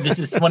 This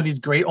is one of these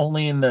great,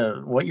 only in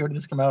the, what year did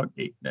this come out?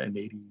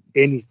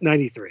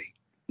 93.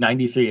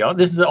 93. Oh,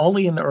 this is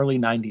only in the early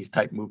 90s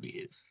type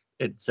movie.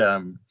 It's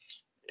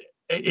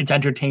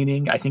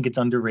entertaining. I think it's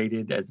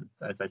underrated, as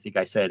I think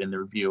I said in the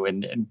review,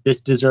 and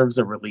this deserves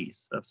a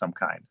release of some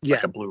kind,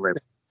 like a Blu-ray.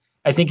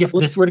 I think if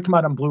this were to come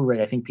out on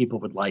Blu-ray, I think people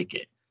would like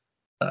it.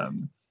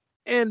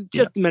 And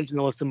just to mention,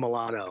 Alyssa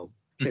Milano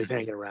is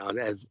hanging around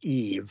as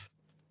Eve.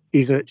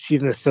 She's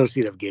an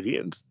associate of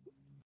Gideon's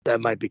that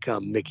might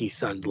become Mickey's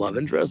son's love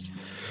interest.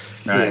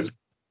 Right.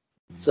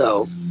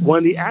 So one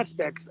of the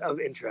aspects of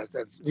interest,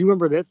 do you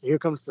remember this? Here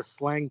comes the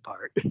slang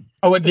part.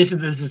 Oh, this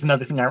is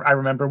another thing. I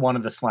remember one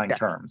of the slang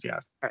terms.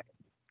 Yes. All right.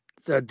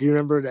 So do you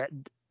remember that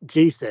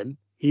Jason,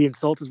 he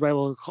insults his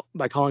rival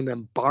by calling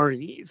them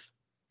Barneys?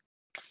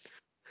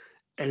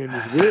 And in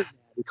his weird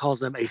he calls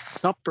them a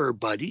supper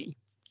buddy.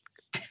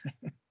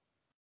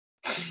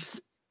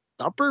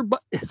 Supper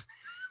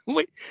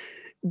buddy?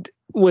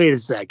 Wait a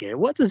second.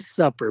 What's a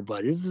supper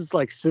buddy? This is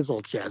like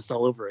sizzle chest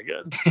all over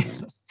again.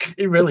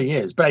 It really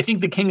is. But I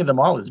think the king of them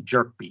all is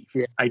jerk beef.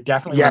 Yeah. I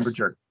definitely remember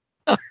jerk.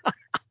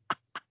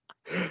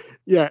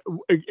 Yeah,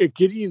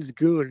 Gideon's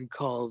goon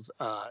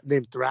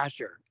named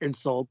Thrasher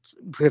insults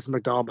Chris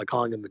McDonald by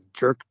calling him a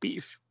jerk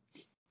beef.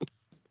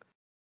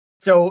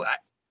 So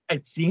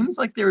it seems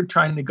like they were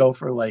trying to go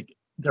for like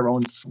their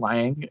own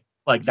slang,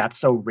 like that's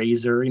so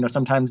razor.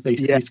 Sometimes they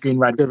see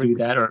screenwriters do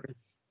that, or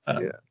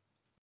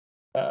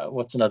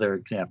what's another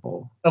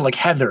example? Like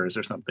Heathers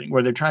or something,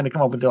 where they're trying to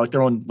come up with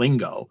their own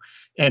lingo.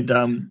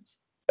 And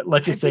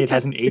let's just say it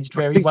hasn't aged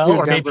very well,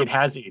 or maybe it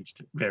has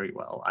aged very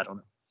well. I don't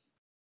know.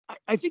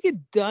 I think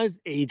it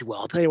does age well.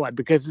 I'll tell you why,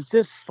 because it's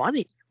just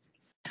funny.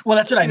 Well,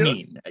 that's what I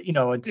mean.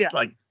 It's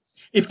like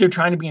if they're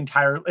trying to be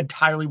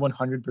entirely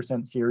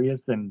 100%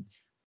 serious, then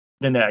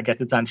I guess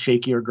it's on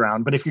shakier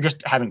ground. But if you're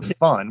just having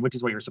fun, which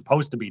is what you're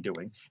supposed to be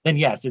doing, then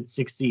yes, it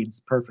succeeds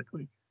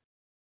perfectly.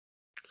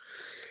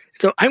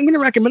 So I'm going to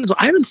recommend this.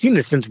 I haven't seen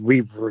this since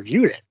we've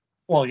reviewed it.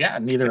 Well, yeah,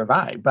 neither have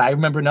I. But I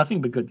remember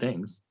nothing but good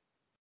things.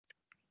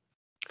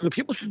 So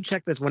people should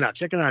check this one out.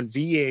 Check it on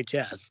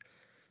VHS.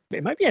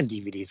 It might be on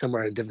DVD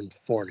somewhere in a different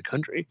foreign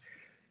country.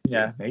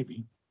 Yeah,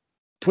 maybe.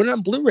 Put it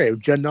on Blu-ray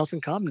with Judd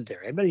Nelson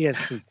commentary. I bet he has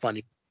some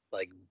funny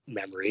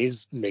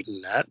memories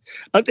making that.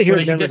 I'd like to hear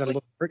his memories on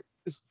Little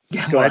Hercules.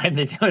 Yeah, well,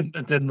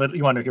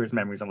 you want to hear his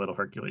memories on Little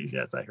Hercules?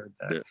 Yes, I heard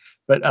that. Yeah.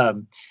 But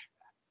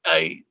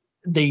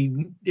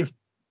if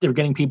they're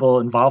getting people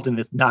involved in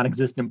this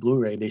non-existent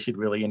Blu-ray, they should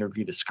really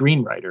interview the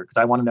screenwriter, because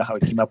I want to know how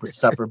he came up with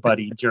Supper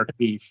Buddy, Jerk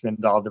Beef,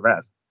 and all the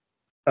rest.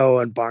 Oh,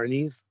 and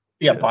Barney's.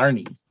 Yeah,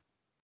 Barney's.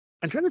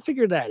 I'm trying to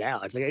figure that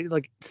out. It's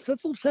like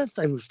Sensible Sense.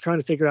 I was trying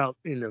to figure out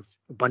a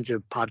bunch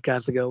of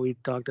podcasts ago. We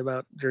talked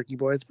about Jerky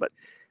Boys, but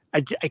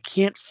I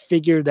can't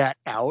figure that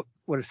out.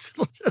 What a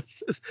Sensible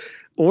Sense is,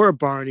 or a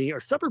Barney or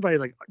Supper Buddy.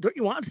 Like, don't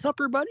you want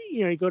Supper Buddy?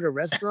 You go to a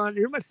restaurant.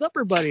 You're my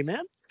Supper Buddy,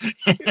 man.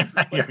 I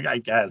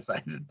guess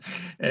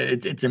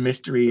it's a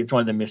mystery. It's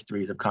one of the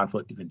mysteries of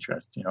conflict of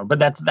interest. But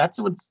that's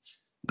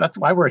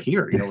why we're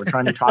here. We're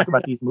trying to talk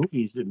about these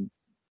movies, and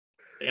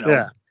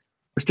Yeah.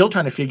 We're still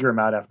trying to figure them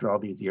out after all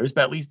these years,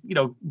 but at least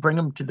bring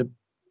them to the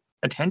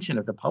attention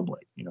of the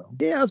public.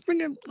 Yeah, let's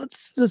bring him.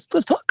 Let's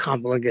talk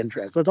conflict of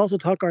interest. Let's also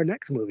talk our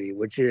next movie,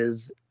 which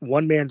is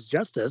One Man's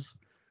Justice,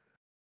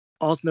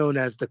 also known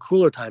as the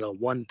cooler title,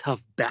 One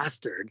Tough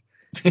Bastard.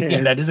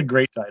 And that is a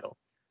great title.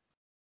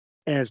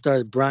 And it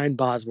stars Brian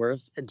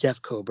Bosworth and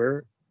Jeff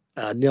Kober,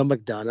 Neil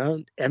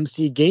McDonough,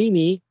 MC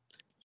Gainey,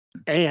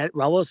 and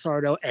Raul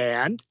Sardo,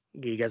 and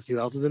you guess who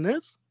else is in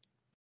this?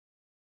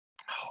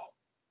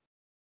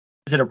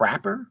 Is it a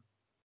rapper?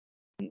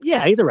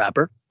 Yeah, he's a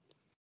rapper.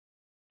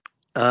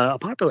 A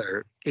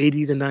popular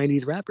 80s and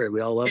 90s rapper. We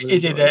all love him.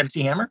 Is it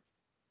MC Hammer?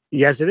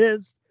 Yes, it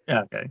is.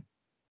 Yeah, okay.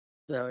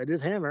 So it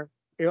is Hammer.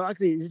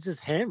 Actually, it's just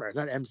Hammer. It's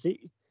not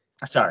MC.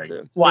 Sorry.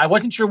 Well, I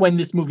wasn't sure when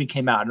this movie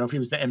came out. I don't know if it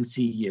was the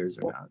MC years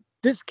or not.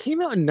 This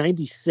came out in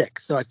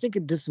 96, so I think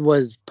this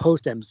was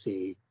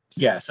post-MC.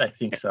 Yes, I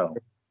think so.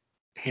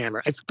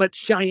 Hammer. But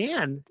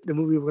Cheyenne, the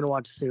movie we're going to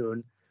watch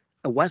soon,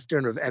 a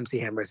Western of MC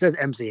Hammer, it says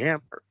MC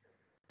Hammer.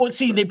 Well,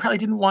 see, they probably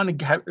didn't want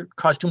to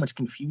cause too much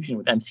confusion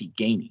with MC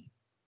Gainey.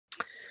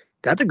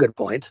 That's a good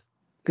point.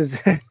 Because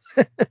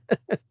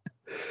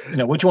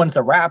which one's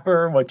the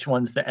rapper, which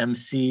one's the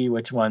MC,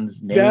 which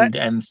one's named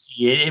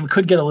MC. It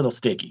could get a little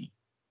sticky.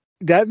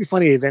 That'd be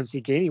funny if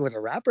MC Gainey was a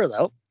rapper,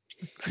 though.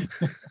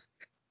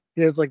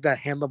 He has like that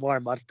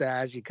handlebar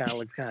mustache. He kind of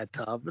looks kind of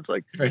tough. It's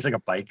like he's like a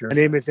biker. My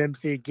name is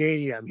MC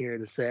Gainey. I'm here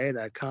to say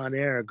that Con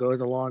Air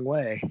goes a long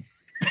way.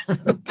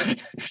 And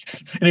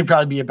he'd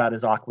probably be about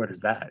as awkward as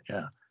that.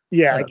 Yeah.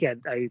 Yeah, I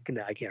can't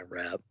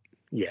rap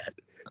yet.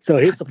 So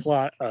here's the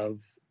plot of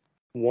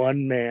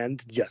One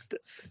Man's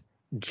Justice.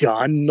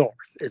 John North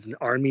is an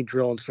Army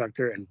drill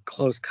instructor and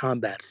close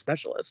combat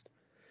specialist.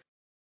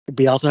 But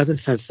he also has a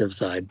sensitive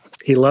side.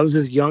 He loves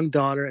his young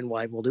daughter and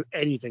wife, will do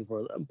anything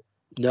for them.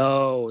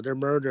 No, they're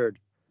murdered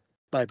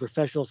by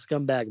professional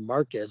scumbag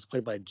Marcus,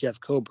 played by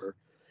Jeff Kober.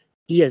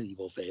 He has an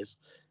evil face.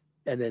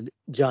 And then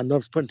John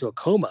North's put into a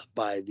coma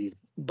by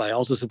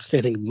also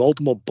sustaining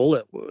multiple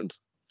bullet wounds.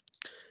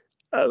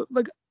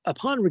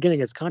 Upon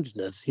regaining his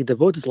consciousness, he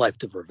devotes his life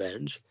to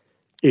revenge.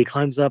 He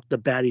climbs up the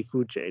baddie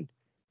food chain,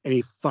 and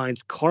he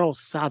finds Carl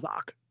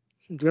Savak.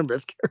 Do you remember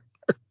this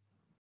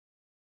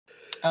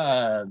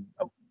character?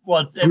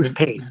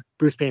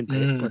 Bruce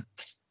Payne.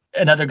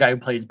 Another guy who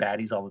plays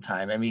baddies all the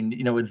time. I mean,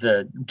 with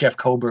the Jeff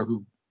Kober,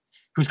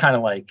 who's kind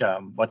of like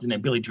what's his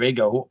name, Billy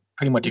Drago, who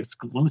pretty much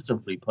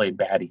exclusively played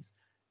baddies.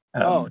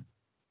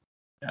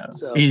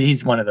 So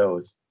he's one of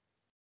those.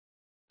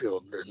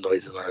 There's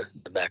noise in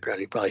the background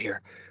you probably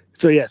hear.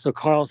 So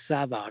Carl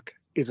Savak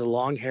is a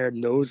long-haired,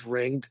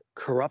 nose-ringed,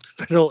 corrupt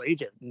federal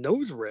agent.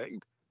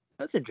 Nose-ringed?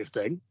 That's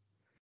interesting.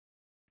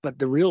 But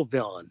the real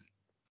villain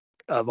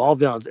of all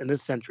villains in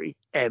this century,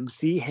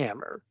 MC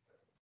Hammer,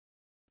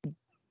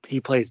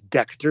 he plays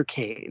Dexter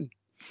Kane.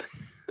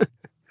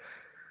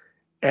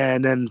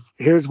 And then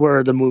here's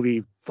where the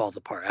movie falls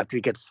apart after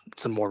he gets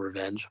some more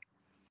revenge.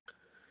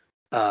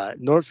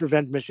 North's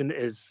revenge mission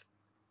is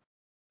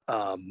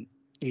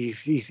he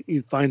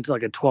finds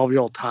like a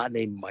 12-year-old tot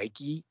named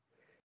Mikey.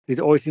 He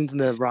always seems in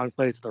the wrong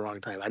place at the wrong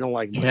time. I don't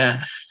like Mikey.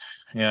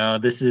 Yeah.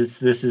 This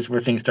is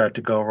where things start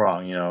to go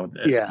wrong.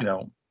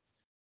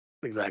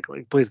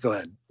 Exactly. Please go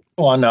ahead.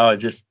 Well, no,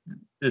 is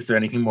there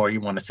anything more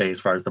you want to say as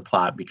far as the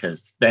plot?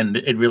 Because then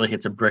it really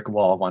hits a brick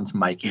wall once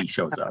Mikey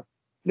shows up.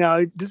 Now,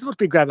 this is supposed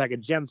to be grab like a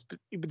gems, but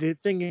the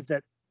thing is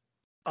that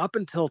up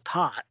until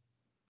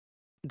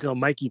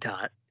Mikey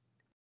Tot,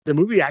 the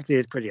movie actually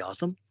is pretty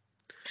awesome.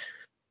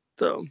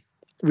 So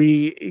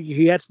we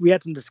had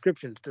some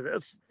descriptions to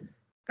this.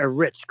 A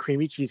rich,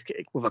 creamy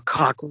cheesecake with a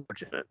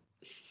cockroach in it.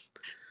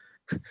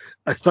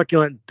 A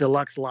succulent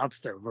deluxe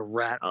lobster with a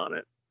rat on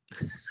it.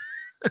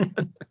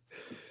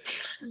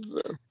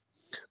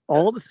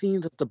 All the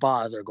scenes at the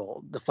bars are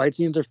gold. The fight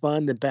scenes are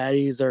fun. The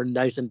baddies are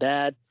nice and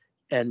bad.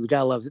 And we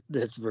gotta love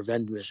this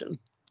revenge mission.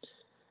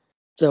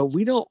 So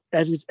we don't,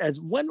 as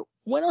when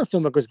our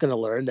filmmakers going to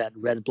learn that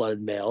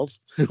red-blooded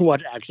males who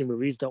watch action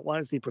movies don't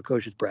want to see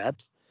precocious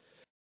brats.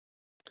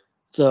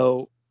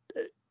 So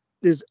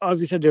there's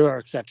obviously there are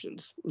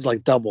exceptions,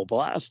 like Double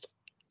Blast.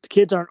 The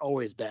kids aren't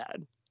always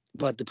bad,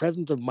 but the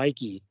presence of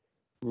Mikey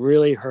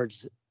really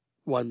hurts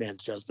one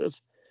man's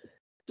justice.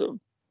 So,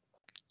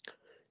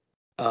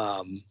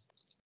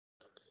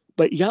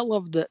 but you gotta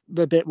love the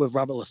bit with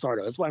Robert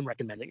Lasardo. That's why I'm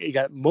recommending it. You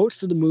got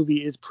most of the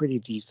movie is pretty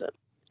decent,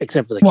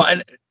 except for the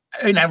well,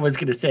 and I was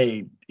gonna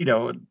say,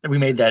 we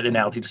made that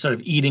analogy to sort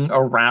of eating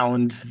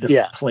around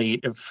the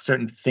plate of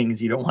certain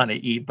things you don't want to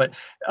eat, but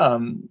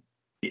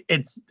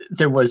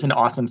there was an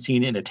awesome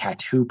scene in a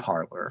tattoo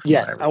parlor.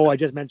 Yes. I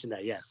just mentioned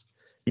that. Yes.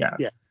 Yeah.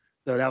 Yeah.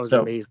 So that was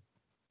amazing.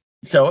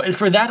 So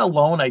for that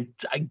alone, I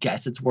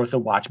guess it's worth a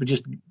watch, but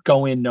just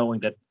go in knowing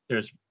that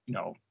there's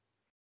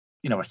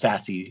a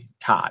sassy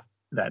tot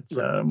that's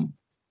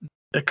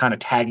they're kind of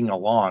tagging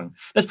along.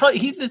 That's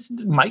probably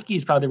Mikey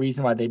is probably the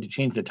reason why they had to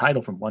change the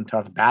title from One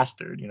Tough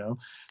Bastard.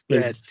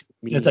 It's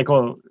like,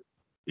 well,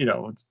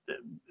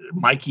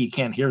 Mikey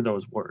can't hear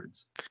those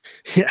words.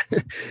 Yeah,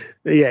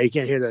 yeah, you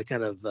can't hear that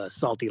kind of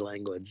salty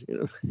language.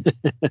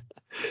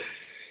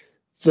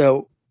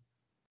 So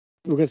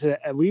we're gonna say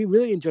that we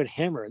really enjoyed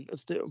Hammer in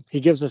this too. He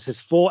gives us his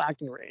full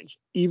acting range,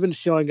 even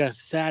showing us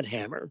Sad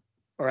Hammer,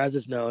 or as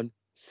it's known,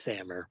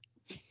 Sammer.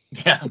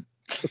 Yeah.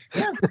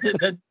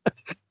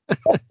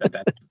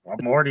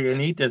 What more do you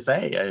need to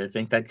say? I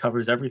think that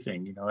covers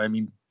everything. I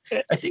mean,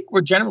 I think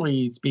we're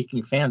generally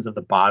speaking fans of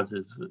the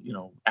Boz's,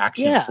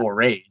 action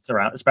forays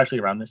around, especially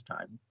around this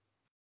time.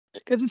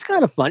 Because it's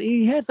kind of fun.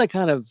 He has that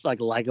kind of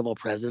like likable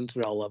presence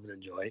we all love and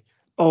enjoy.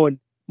 Oh, and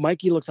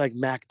Mikey looks like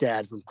Mac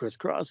Dad from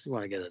Crisscross. You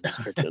want to get a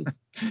description?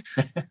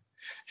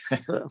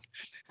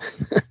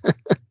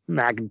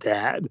 Mac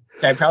Dad.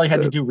 I probably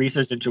had to do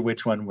research into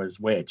which one was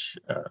which.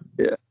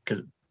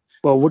 Because.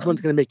 Well, which one's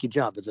going to make you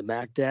jump? Is it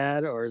Mac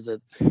Dad or is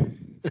it?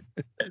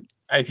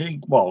 I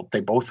think, they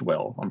both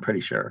will. I'm pretty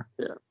sure.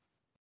 Yeah.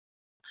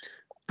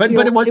 But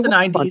it was the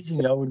 90s,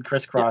 when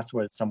Crisscross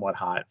was somewhat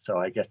hot. So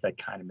I guess that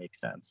kind of makes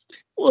sense.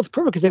 Well, it's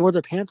perfect because they wear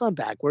their pants on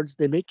backwards.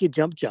 They make you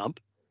jump.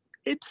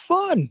 It's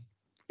fun.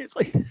 It's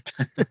like.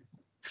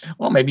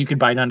 Well, maybe you could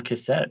buy it on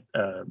cassette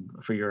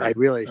for your. I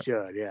really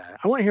should. Yeah.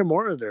 I want to hear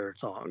more of their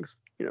songs,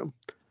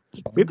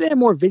 Maybe they have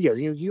more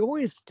videos. You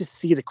always just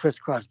see the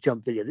Crisscross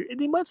jump video.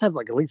 They must have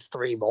like at least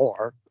 3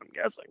 more, I'm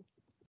guessing.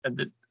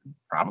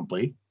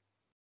 Probably.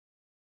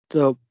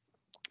 So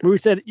we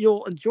said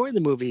you'll enjoy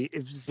the movie.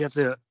 It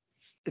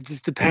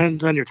just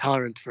depends on your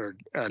tolerance for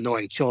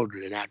annoying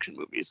children in action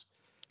movies.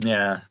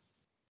 Yeah.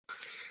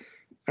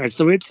 All right,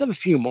 so we just have a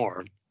few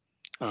more.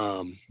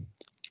 Or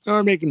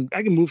I can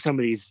move some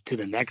of these to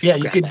the next. Yeah,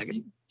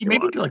 you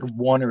maybe do like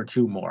 1 or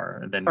 2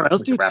 more, and then. All right,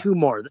 let's do 2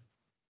 more.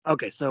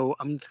 Okay, so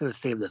I'm just gonna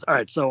save this. All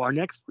right, so our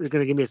next is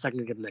gonna give me a second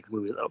to get the next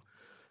movie though,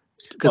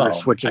 because we're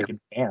switching.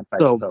 I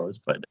suppose,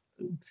 but.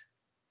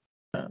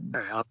 All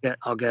right,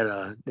 I'll get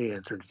the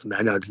answer to something.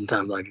 I know it doesn't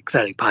sound like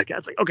exciting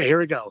podcasting. Okay, here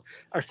we go.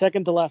 Our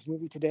second to last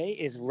movie today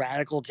is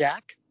Radical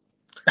Jack.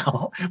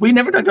 Oh, we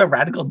never talked about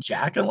Radical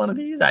Jack on one of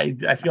these. I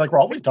feel like we're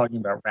always talking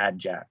about Rad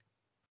Jack.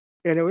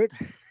 You know it.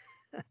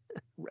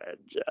 Rad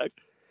Jack.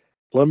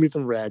 Love me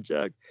some Rad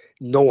Jack.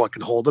 No one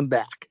can hold him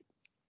back.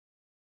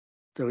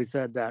 So we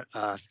said that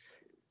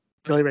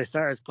Billy Ray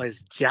Cyrus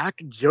plays Jack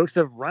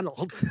Joseph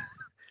Reynolds.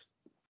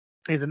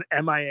 He's an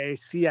MIA,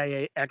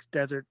 CIA,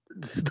 ex-Desert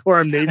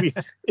Storm Navy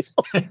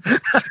SEAL.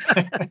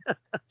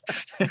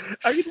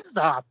 I can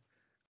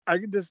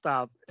just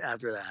stop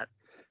after that.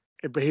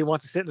 But he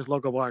wants to sit in his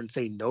local bar and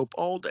say nope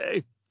all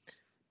day.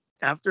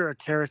 After a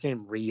terrorist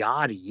named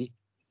Riotti,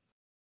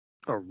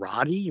 or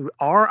Roddy,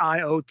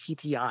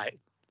 R-I-O-T-T-I.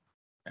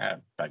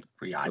 Like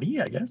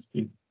Riotti, I guess.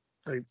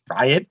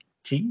 Riot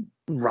T.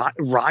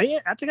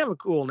 Riot? That's kind of a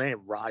cool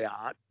name,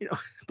 Riot.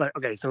 But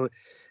okay, so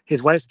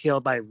his wife's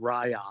killed by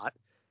Riot,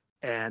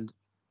 and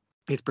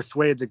he's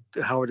persuaded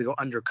Howard to go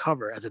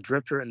undercover as a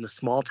drifter in the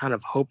small town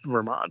of Hope,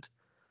 Vermont.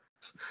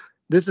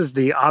 This is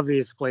the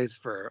obvious place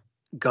for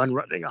gun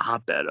running, a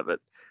hotbed of it.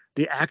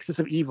 The axis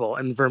of evil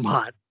in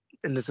Vermont,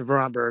 in this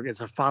Vermontburg,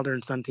 is a father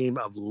and son team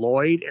of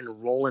Lloyd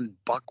and Roland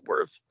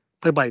Buckworth,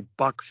 played by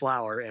Buck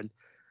Flower, and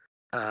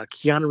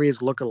Keanu Reeves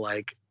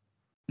lookalike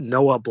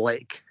Noah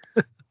Blake.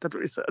 That's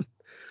what he said.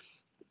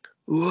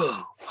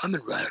 Whoa, I'm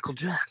in Radical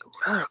Jack.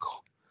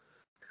 Radical.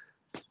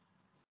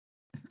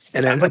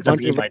 And then like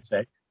something you might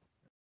say.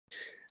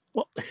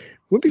 Well,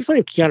 wouldn't it be funny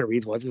if Keanu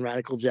Reeves wasn't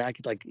Radical Jack?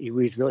 Like he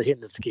was really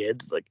hitting the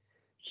skids. Like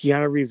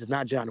Keanu Reeves is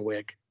not John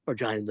Wick or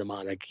Johnny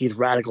Mnemonic. He's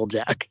Radical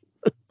Jack.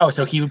 Oh,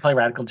 so he would play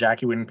Radical Jack.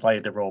 He wouldn't play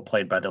the role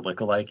played by the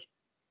lookalike.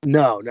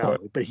 No,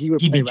 but he would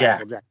play be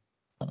Radical Jack.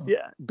 Oh.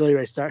 Yeah, Billy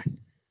Ray Cyrus.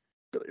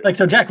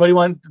 So Jack, what do you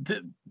want?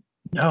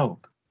 No.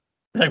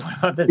 Like, what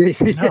about this?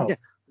 No.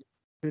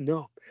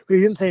 No. He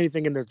didn't say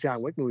anything in those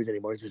John Wick movies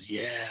anymore. He says,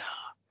 yeah.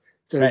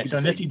 So, right, so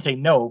in this he'd say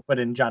no, but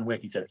in John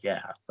Wick he says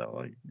yeah.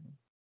 So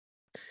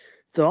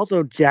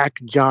also Jack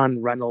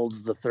John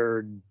Reynolds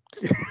III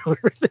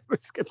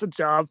gets a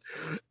job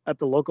at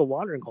the local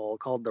watering hole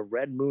called the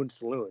Red Moon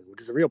Saloon,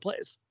 which is a real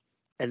place.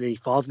 And then he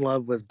falls in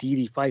love with Dee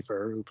Dee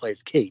Pfeiffer, who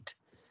plays Kate.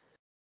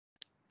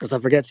 Let's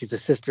not forget she's the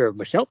sister of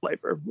Michelle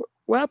Pfeiffer.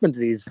 What happened to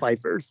these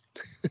Pfeiffers?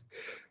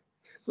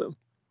 So,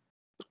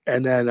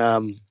 and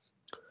then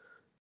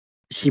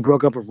she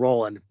broke up with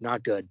Roland.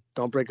 Not good.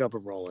 Don't break up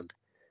with Roland.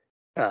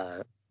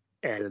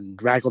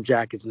 And Radical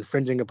Jack is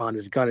infringing upon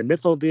his gun and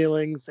missile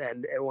dealings,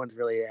 and everyone's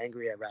really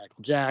angry at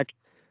Radical Jack.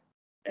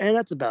 And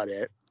that's about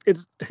it.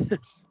 It's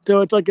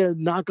so it's like a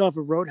knockoff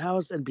of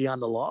Roadhouse and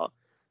Beyond the Law.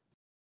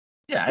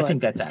 Yeah, I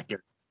think that's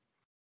accurate.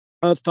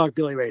 Let's talk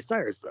Billy Ray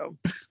Cyrus, though.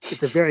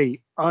 It's a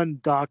very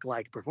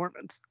un-Doc-like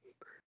performance.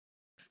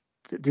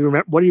 Do you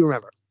remember? What do you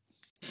remember?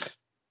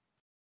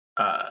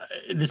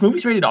 This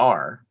movie's rated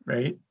R,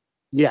 right?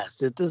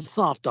 Yes, it's a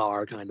soft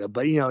R kind of,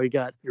 but you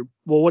got your.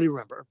 Well, what do you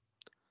remember?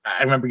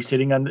 I remember you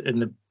sitting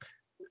in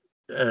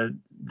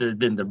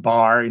the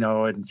bar,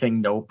 and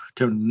saying nope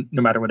to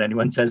no matter what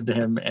anyone says to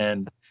him,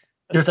 and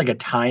there's like a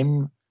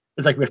time.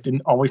 It's like we have to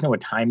always know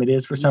what time it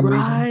is for some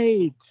reason.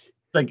 Right.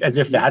 Like as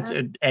if that's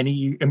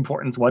any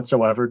importance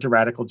whatsoever to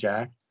Radical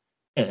Jack.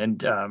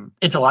 And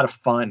it's a lot of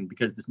fun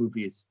because this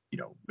movie is,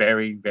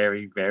 very,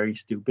 very, very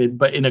stupid,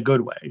 but in a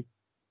good way.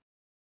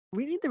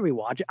 We need to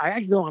rewatch it. I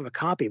actually don't have a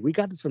copy. We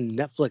got this from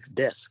Netflix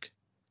disc.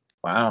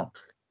 Wow.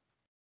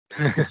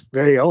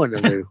 Very Owen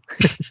of you.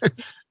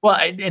 Well,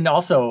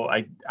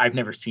 I've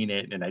never seen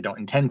it, and I don't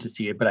intend to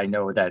see it, but I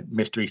know that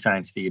Mystery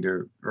Science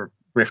Theater or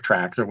Riff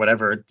Tracks or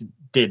whatever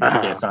did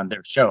this on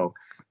their show.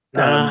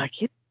 I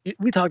can't.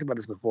 We talked about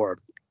this before.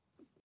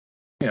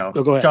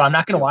 So I'm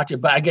not going to watch it,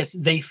 but I guess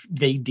they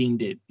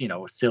deemed it,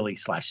 silly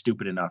 /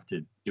 stupid enough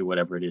to do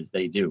whatever it is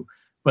they do.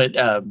 But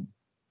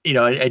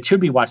it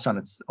should be watched on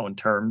its own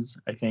terms,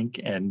 I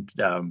think, and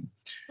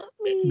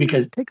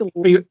because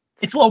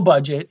it's low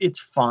budget,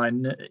 it's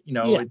fun,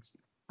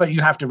 but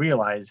you have to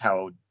realize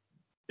how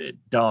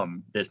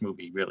dumb this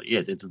movie really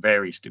is. It's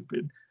very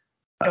stupid.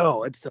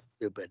 It's so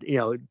stupid.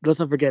 Let's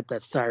not forget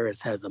that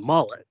Cyrus has a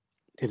mullet.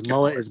 His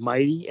mullet is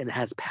mighty and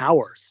has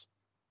powers.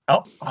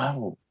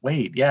 Oh,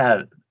 wait,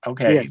 yeah,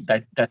 okay, yes.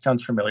 That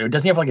sounds familiar.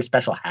 Doesn't he have like a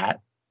special hat?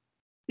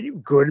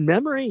 Good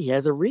memory. He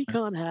has a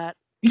recon hat.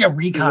 Yeah,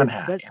 recon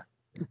hat.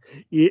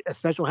 A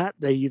special hat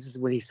that he uses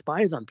when he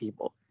spies on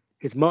people.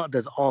 His mullet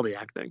does all the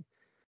acting.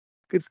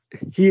 Because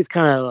he's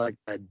kind of like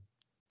a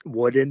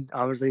wooden,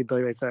 obviously,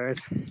 Billy Ray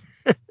Cyrus.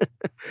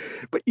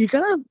 But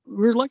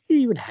we're lucky to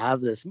even have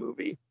this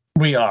movie.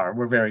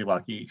 We're very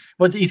lucky.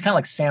 Well, he's kind of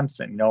like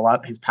Samson, a lot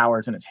of his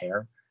powers in his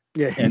hair.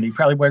 Yeah. And he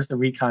probably wears the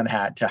recon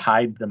hat to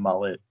hide the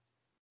mullet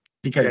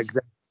because,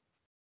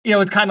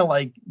 it's kind of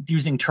like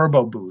using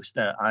turbo boost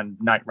on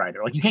Knight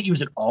Rider. Like you can't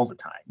use it all the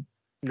time.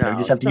 No, you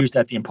just have to use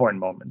that at the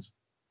important moments.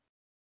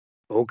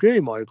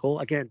 Okay, Michael.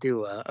 I can't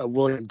do a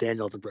William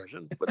Daniels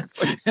impression.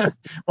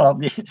 Well,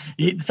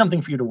 it's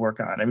something for you to work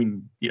on. I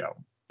mean,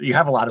 you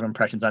have a lot of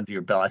impressions under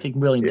your belt. I think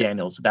William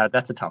Daniels,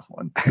 that's a tough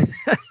one.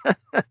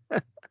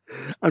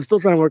 I'm still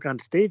trying to work on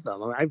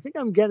Statham. I think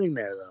I'm getting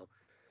there, though.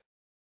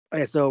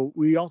 Okay, so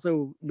we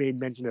also made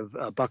mention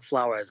of Buck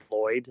Flower as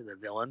Lloyd, the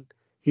villain.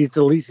 He's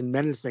the least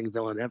menacing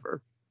villain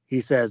ever. He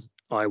says,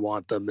 "I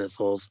want the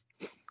missiles."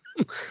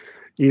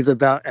 He's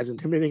about as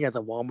intimidating as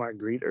a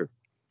Walmart greeter.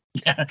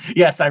 Yeah.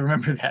 Yes, I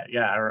remember that.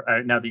 Yeah.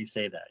 Now that you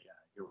say that,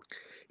 yeah.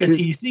 Because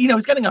he's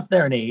getting up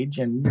there in age,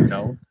 and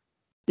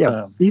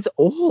he's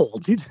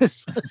old.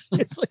 It's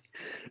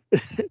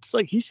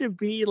like he should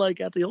be like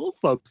at the old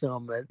folks'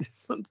 home.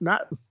 It's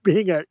not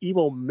being an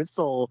evil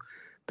missile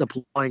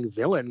deploying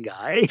villain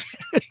guy.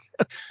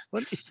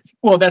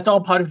 Well, that's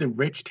all part of the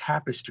rich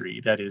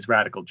tapestry that is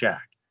Radical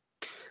Jack.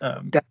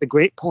 That's a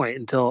great point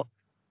until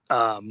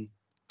and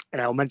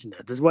I'll mention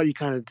that. This is what you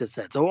kind of just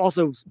said. So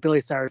also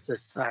Billy Cyrus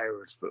says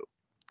Cyrus Fu.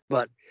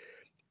 But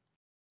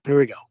here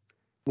we go.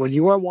 When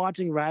you are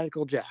watching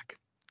Radical Jack,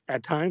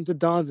 at times it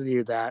dawns on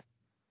you that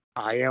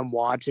I am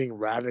watching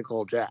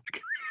Radical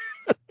Jack.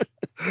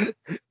 It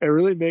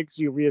really makes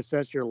you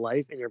reassess your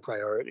life and your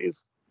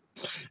priorities.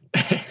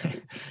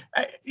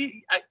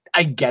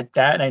 I get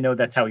that, and I know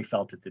that's how he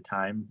felt at the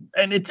time,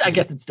 and I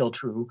guess it's still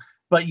true,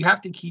 but you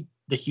have to keep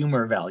the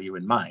humor value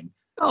in mind.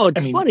 Oh,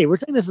 it's funny. We're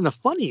saying this in a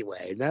funny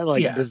way. Not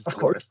like this, of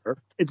course.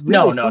 It's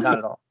really no, not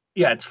at all.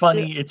 Yeah, it's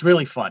funny. Yeah. It's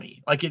really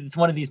funny. Like it's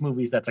one of these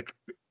movies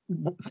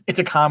it's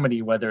a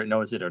comedy whether it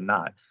knows it or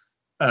not.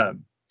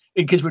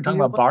 Because we're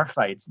talking about bar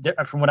fights.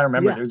 From what I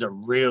remember, there's a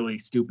really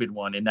stupid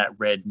one in that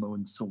Red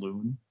Moon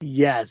Saloon.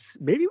 Yes.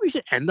 Maybe we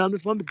should end on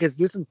this one because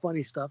there's some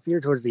funny stuff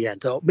here towards the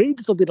end. So maybe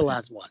this will be the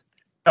last one.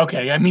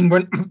 Okay. I mean,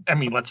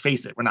 let's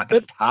face it. We're not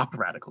going to top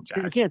Radical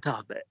Jack. You can't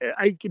top it.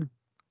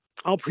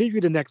 I'll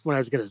preview the next one I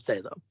was going to say,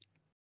 though.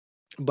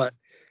 But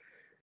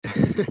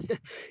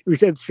we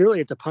said surely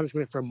it's a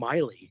punishment for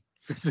Miley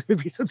to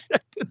be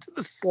subjected to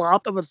the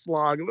slop of a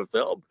slog of a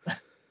film.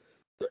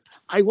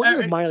 I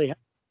wonder if Miley...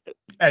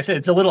 I said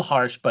it's a little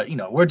harsh, but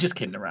we're just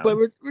kidding around. But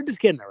we're just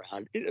kidding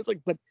around. It's like,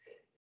 but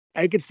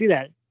I could see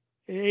that.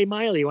 Hey,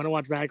 Miley, you want to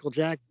watch Radical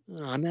Jack?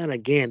 Oh, not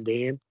again,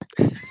 Dan.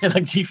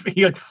 Like he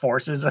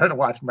forces her to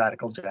watch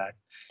Radical Jack.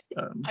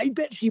 I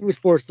bet she was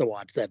forced to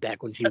watch that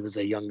back when she was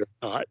a younger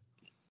thought.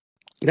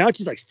 Now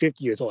she's like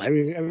 50 years old. Have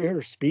you heard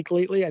her speak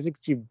lately? I think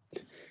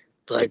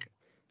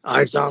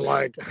I sound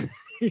like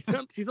she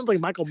sounds like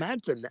Michael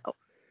Madsen now.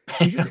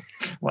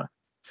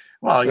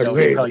 Well, That's she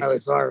me, probably. Miley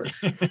Cyrus.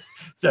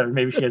 So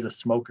maybe she has a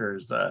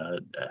smoker's,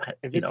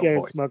 If it's a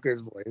voice.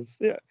 smoker's voice,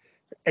 yeah,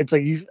 it's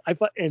like I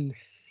thought, and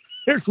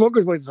her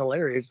smoker's voice is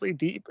hilariously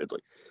deep. It's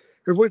like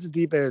her voice is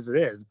deep as it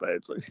is, but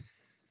it's like,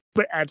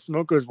 but add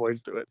smoker's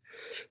voice to it.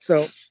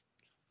 So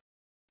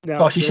now,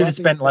 Well, she should have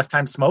spent less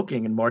time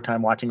smoking and more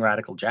time watching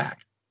Radical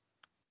Jack.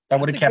 That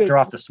would have kept her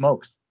off the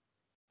smokes.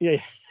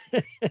 Yeah.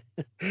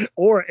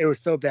 Or it was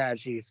so bad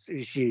she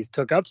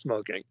took up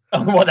smoking.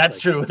 Oh, well, that's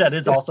true. That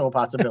is also a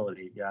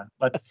possibility. Yeah.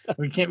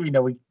 We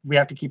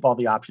have to keep all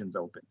the options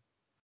open.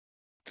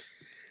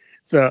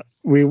 So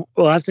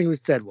last thing we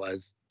said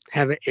was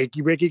have an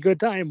achy breaky good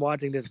time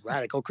watching this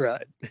radical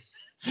crud.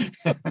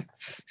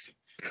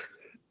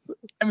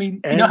 I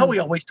mean, you know how we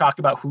always talk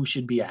about who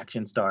should be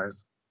action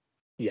stars?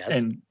 Yes.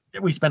 And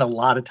we spent a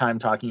lot of time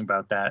talking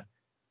about that.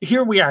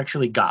 Here we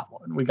actually got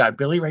one. We got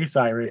Billy Ray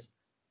Cyrus.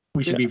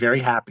 We should be very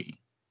happy.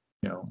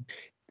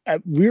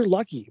 We're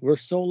lucky. We're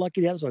so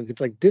lucky to have this one. It's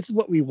like this is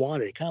what we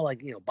wanted. Kind of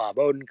like Bob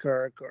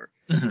Odenkirk or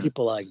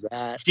people like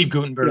that. Steve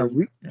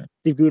Guttenberg.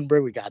 Steve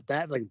Guttenberg. We got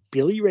that. Like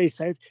Billy Ray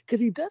Cyrus, because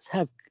he does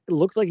have. It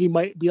looks like he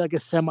might be like a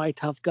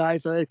semi-tough guy,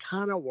 so it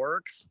kind of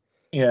works.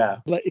 Yeah.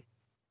 But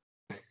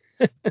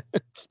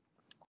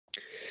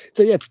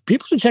so yeah,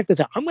 people should check this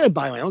out. I'm going to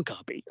buy my own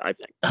copy. I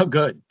think. Oh,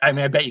 good. I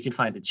mean, I bet you can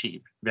find it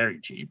cheap, very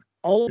cheap.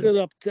 I'll look it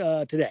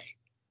up today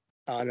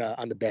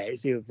on the bay.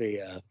 See if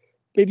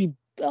maybe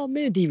a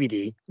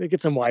DVD. Maybe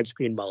get some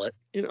widescreen mullet.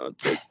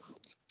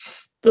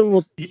 So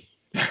we'll see.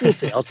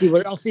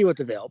 I'll see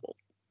what's available.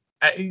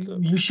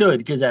 You should,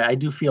 because I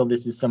do feel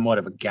this is somewhat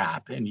of a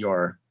gap in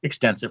your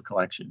extensive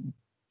collection.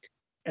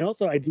 And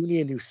also, I do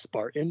need a new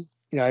Spartan.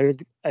 I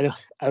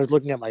was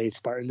looking at my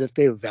Spartan this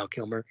day with Val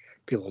Kilmer.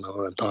 People know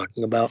what I'm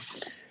talking about.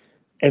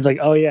 And it's like,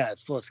 oh yeah,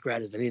 it's full of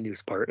scratches. I need a new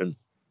Spartan.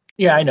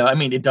 Yeah, I know. I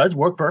mean, it does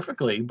work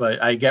perfectly,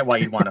 but I get why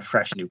you'd want a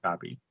fresh new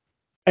copy.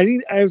 I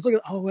was looking.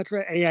 Oh, that's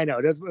right. Yeah, I know.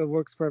 It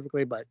works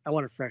perfectly, but I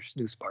want a fresh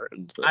new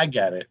Spartan. So. I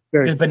get it.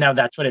 But now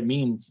that's what it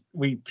means.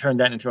 We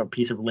turned that into a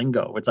piece of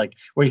lingo. It's like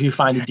where you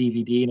find a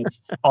DVD and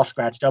it's all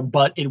scratched up,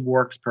 but it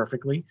works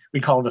perfectly. We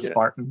call it a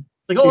Spartan.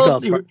 Like,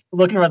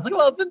 looking around, it's like,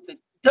 well, it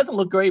doesn't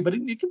look great, but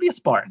it could be a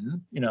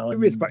Spartan. It could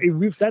be a Spartan.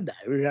 We've said that.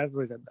 We've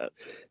absolutely said that.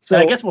 So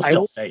I guess we'll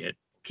still say it.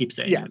 Keep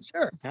saying it. Yeah,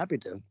 sure. Happy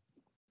to.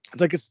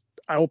 It's like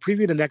I will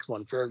preview the next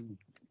one for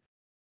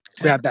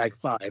Grab Bag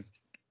 5.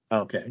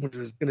 Okay. Which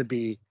is going to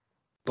be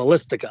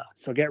Ballistica.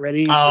 So get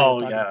ready. Oh,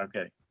 yeah,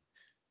 okay.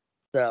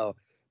 So,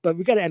 but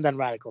we got to end on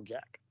Radical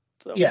Jack.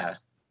 So yeah,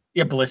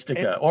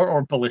 Ballistica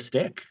or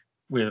Ballistic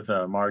with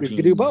Margine. We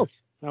could do both.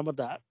 How about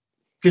that?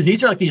 Because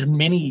these are like these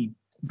mini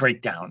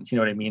breakdowns. You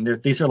know what I mean?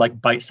 These are like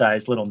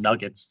bite-sized little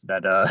nuggets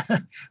that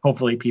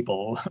hopefully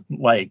people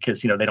like,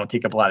 because they don't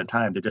take up a lot of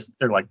time.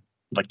 They're like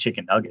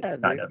chicken nuggets.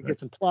 Yeah, you get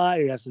some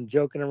plot. You have some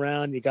joking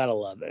around. You gotta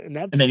love it. And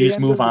then you just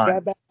move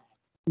on.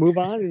 Move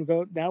on and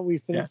go. Now we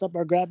finished up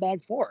our Grab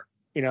Bag 4.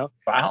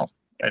 Wow,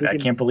 I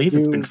can't believe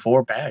it's been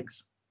 4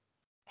 bags.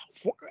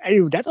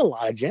 That's a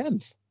lot of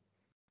gems.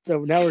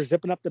 So now we're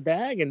zipping up the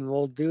bag and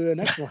we'll do the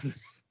next one.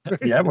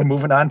 Yeah, we're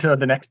moving on to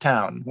the next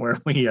town where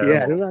we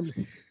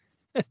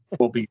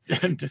we'll be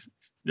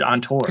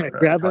on tour.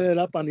 Grabbing it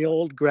up on the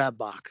old grab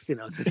box,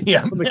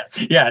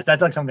 Yes,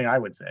 that's like something I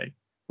would say,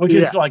 which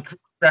is like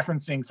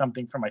referencing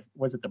something from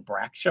was it the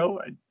Brack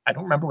show? I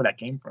don't remember where that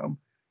came from.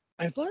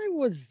 I thought it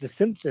was The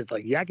Simpsons,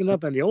 like yakking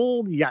up on the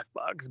old yak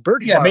box.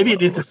 Birch Barlow. Maybe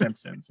it is The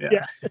Simpsons.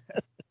 Yeah.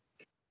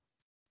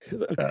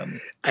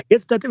 I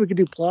guess that we could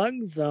do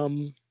plugs.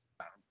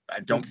 I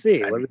don't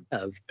see. What do we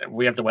have?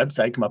 We have the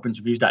website,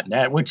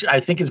 comeuppin'sreviews.net, which I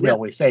think, as we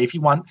always say, if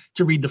you want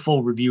to read the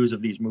full reviews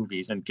of these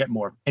movies and get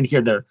more and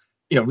hear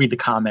read the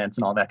comments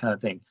and all that kind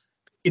of thing,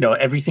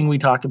 everything we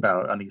talk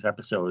about on these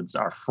episodes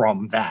are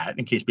from that,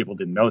 in case people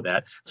didn't know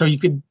that. So you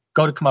could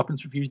go to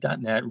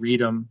comeuppin'sreviews.net,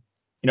 read them,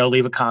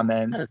 leave a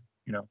comment,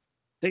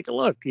 take a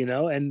look,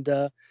 and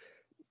the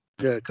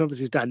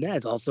comeuppin'sreviews.net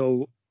is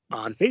also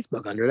on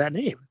Facebook under that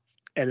name.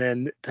 And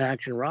then To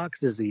Action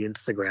Rocks is the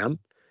Instagram,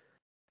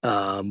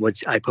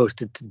 which I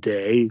posted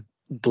today.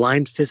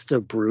 Blind Fist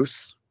of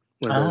Bruce,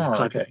 one of those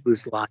classic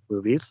Bruce Locke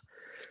movies.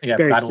 Yeah,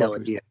 very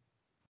silly.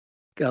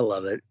 Gotta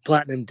love it.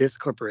 Platinum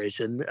Disc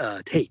Corporation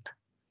tape.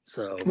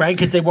 So right,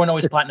 because they weren't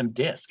always Platinum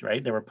Disc,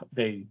 right?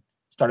 They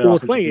started off. Well,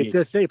 it's funny. It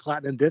does say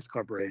Platinum Disc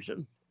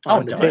Corporation. Oh,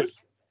 it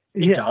does.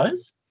 It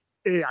does.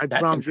 Yeah, I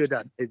promise you it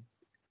does.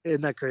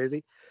 Isn't that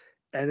crazy?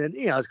 And then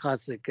it's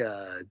classic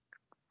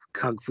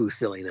kung fu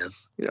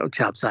silliness,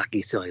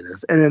 chopsaki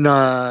silliness, and then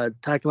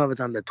Ty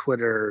Comeuppance on the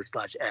Twitter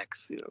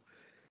 /X.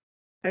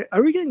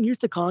 Are we getting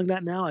used to calling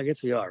that now? I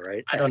guess we are,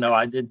 right? I don't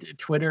know.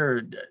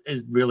 Twitter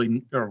is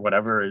really, or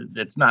whatever.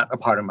 It's not a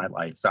part of my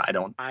life, so I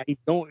don't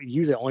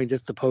use it only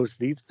just to post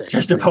these things.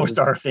 Just to post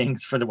our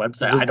things for the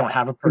website. I don't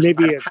have a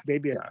personal.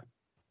 Maybe.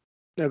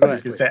 No, go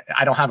ahead. Say,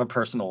 I don't have a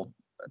personal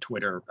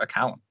Twitter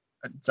account,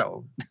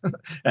 so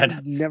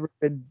I've never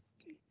been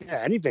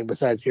anything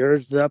besides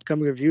here's the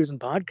upcoming reviews and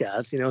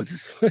podcasts.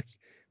 Just like,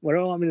 I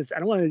don't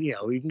want to.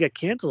 You can get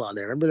canceled on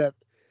there. Remember that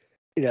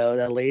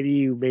that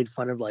lady who made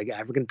fun of like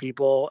African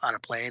people on a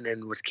plane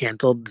and was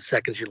canceled the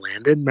second she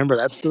landed. Remember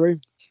that story?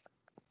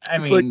 I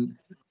It's like, mean,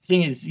 the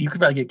thing is, you could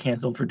probably get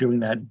canceled for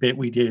doing that bit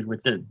we did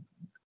with the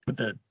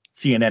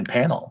CNN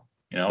panel,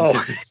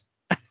 because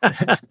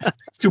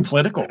it's too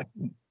political.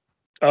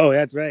 Oh,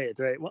 that's right. That's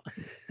right. Well,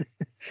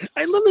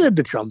 I limited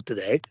the Trump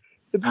today.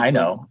 I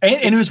know,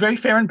 and it was very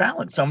fair and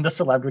balanced. Some of the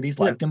celebrities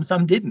liked him,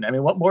 some didn't. I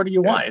mean, what more do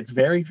you want? It's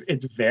very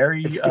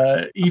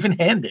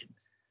even-handed.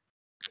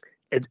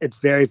 It's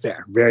very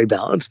fair, very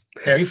balanced.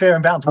 Very fair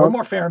and balanced. We're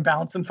more fair and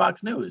balanced than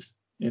Fox News.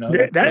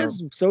 That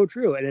is so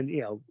true. And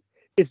then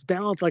it's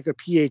balanced like a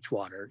pH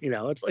water.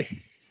 It's like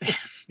you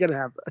gotta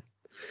have that.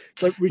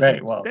 But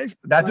right. Well,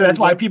 that's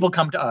why people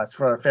come to us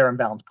for a fair and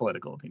balanced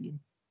political opinion.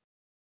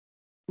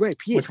 Right.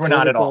 pH, which we're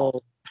not at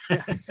all.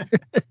 Yeah,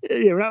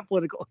 we're not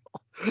political.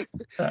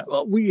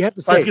 Well, we have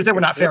to say. I was gonna say we're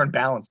not fair and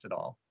balanced at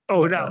all.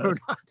 Oh no, we're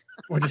not.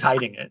 We're just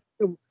hiding it.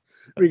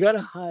 We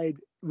gotta hide.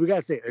 We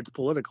gotta say it's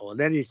political, and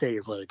then you say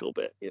your political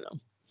bit.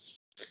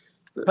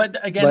 But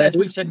again, as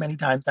we've said many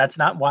times, that's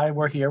not why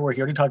we're here. We're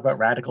here to talk about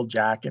Radical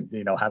Jack and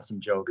have some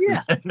jokes.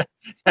 Yeah,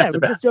 we're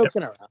just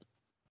joking around.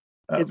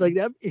 It's like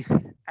that.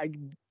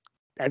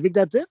 I think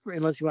that's it.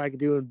 Unless you want to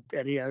do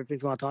any other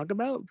things you want to talk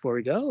about before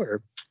we go,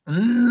 or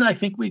I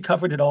think we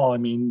covered it all. I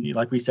mean,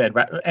 like we said,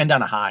 end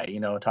on a high.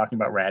 Talking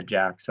about Rad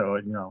Jack. So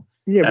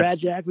Rad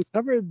Jack. We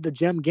covered the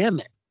gem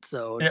gamut.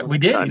 So we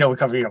did. We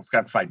covered. We've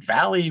got Fight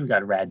Valley. We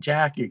got Rad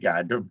Jack. You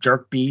got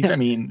Jerk Beef. I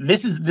mean,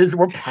 this is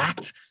we're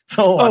packed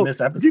full on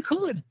this episode.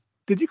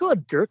 Did you call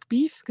it Dirk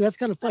Beef? Because that's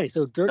kind of funny.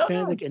 So Dirk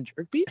Benedict and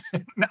Jerk Beef.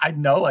 I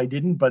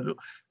didn't, but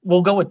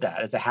we'll go with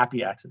that as a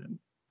happy accident.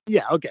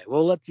 Yeah. Okay.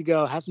 We'll let you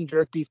go. Have some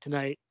jerk beef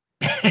tonight.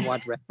 And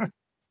watch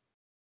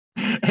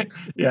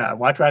yeah,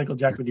 watch Radical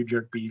Jack with your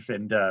jerk beef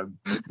and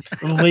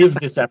live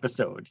this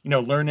episode.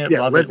 Learn it,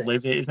 love it,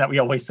 live it. Isn't that what we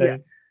always say?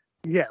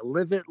 Yeah,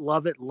 live it,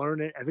 love it,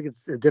 learn it. I think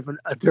it's a different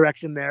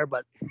direction there,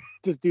 but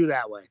just do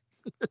that way.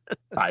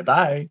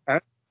 Bye. All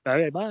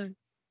right, bye.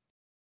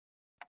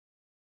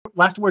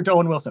 Last word to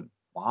Owen Wilson.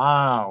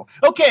 Wow.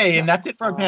 Okay, and that's it for our panel.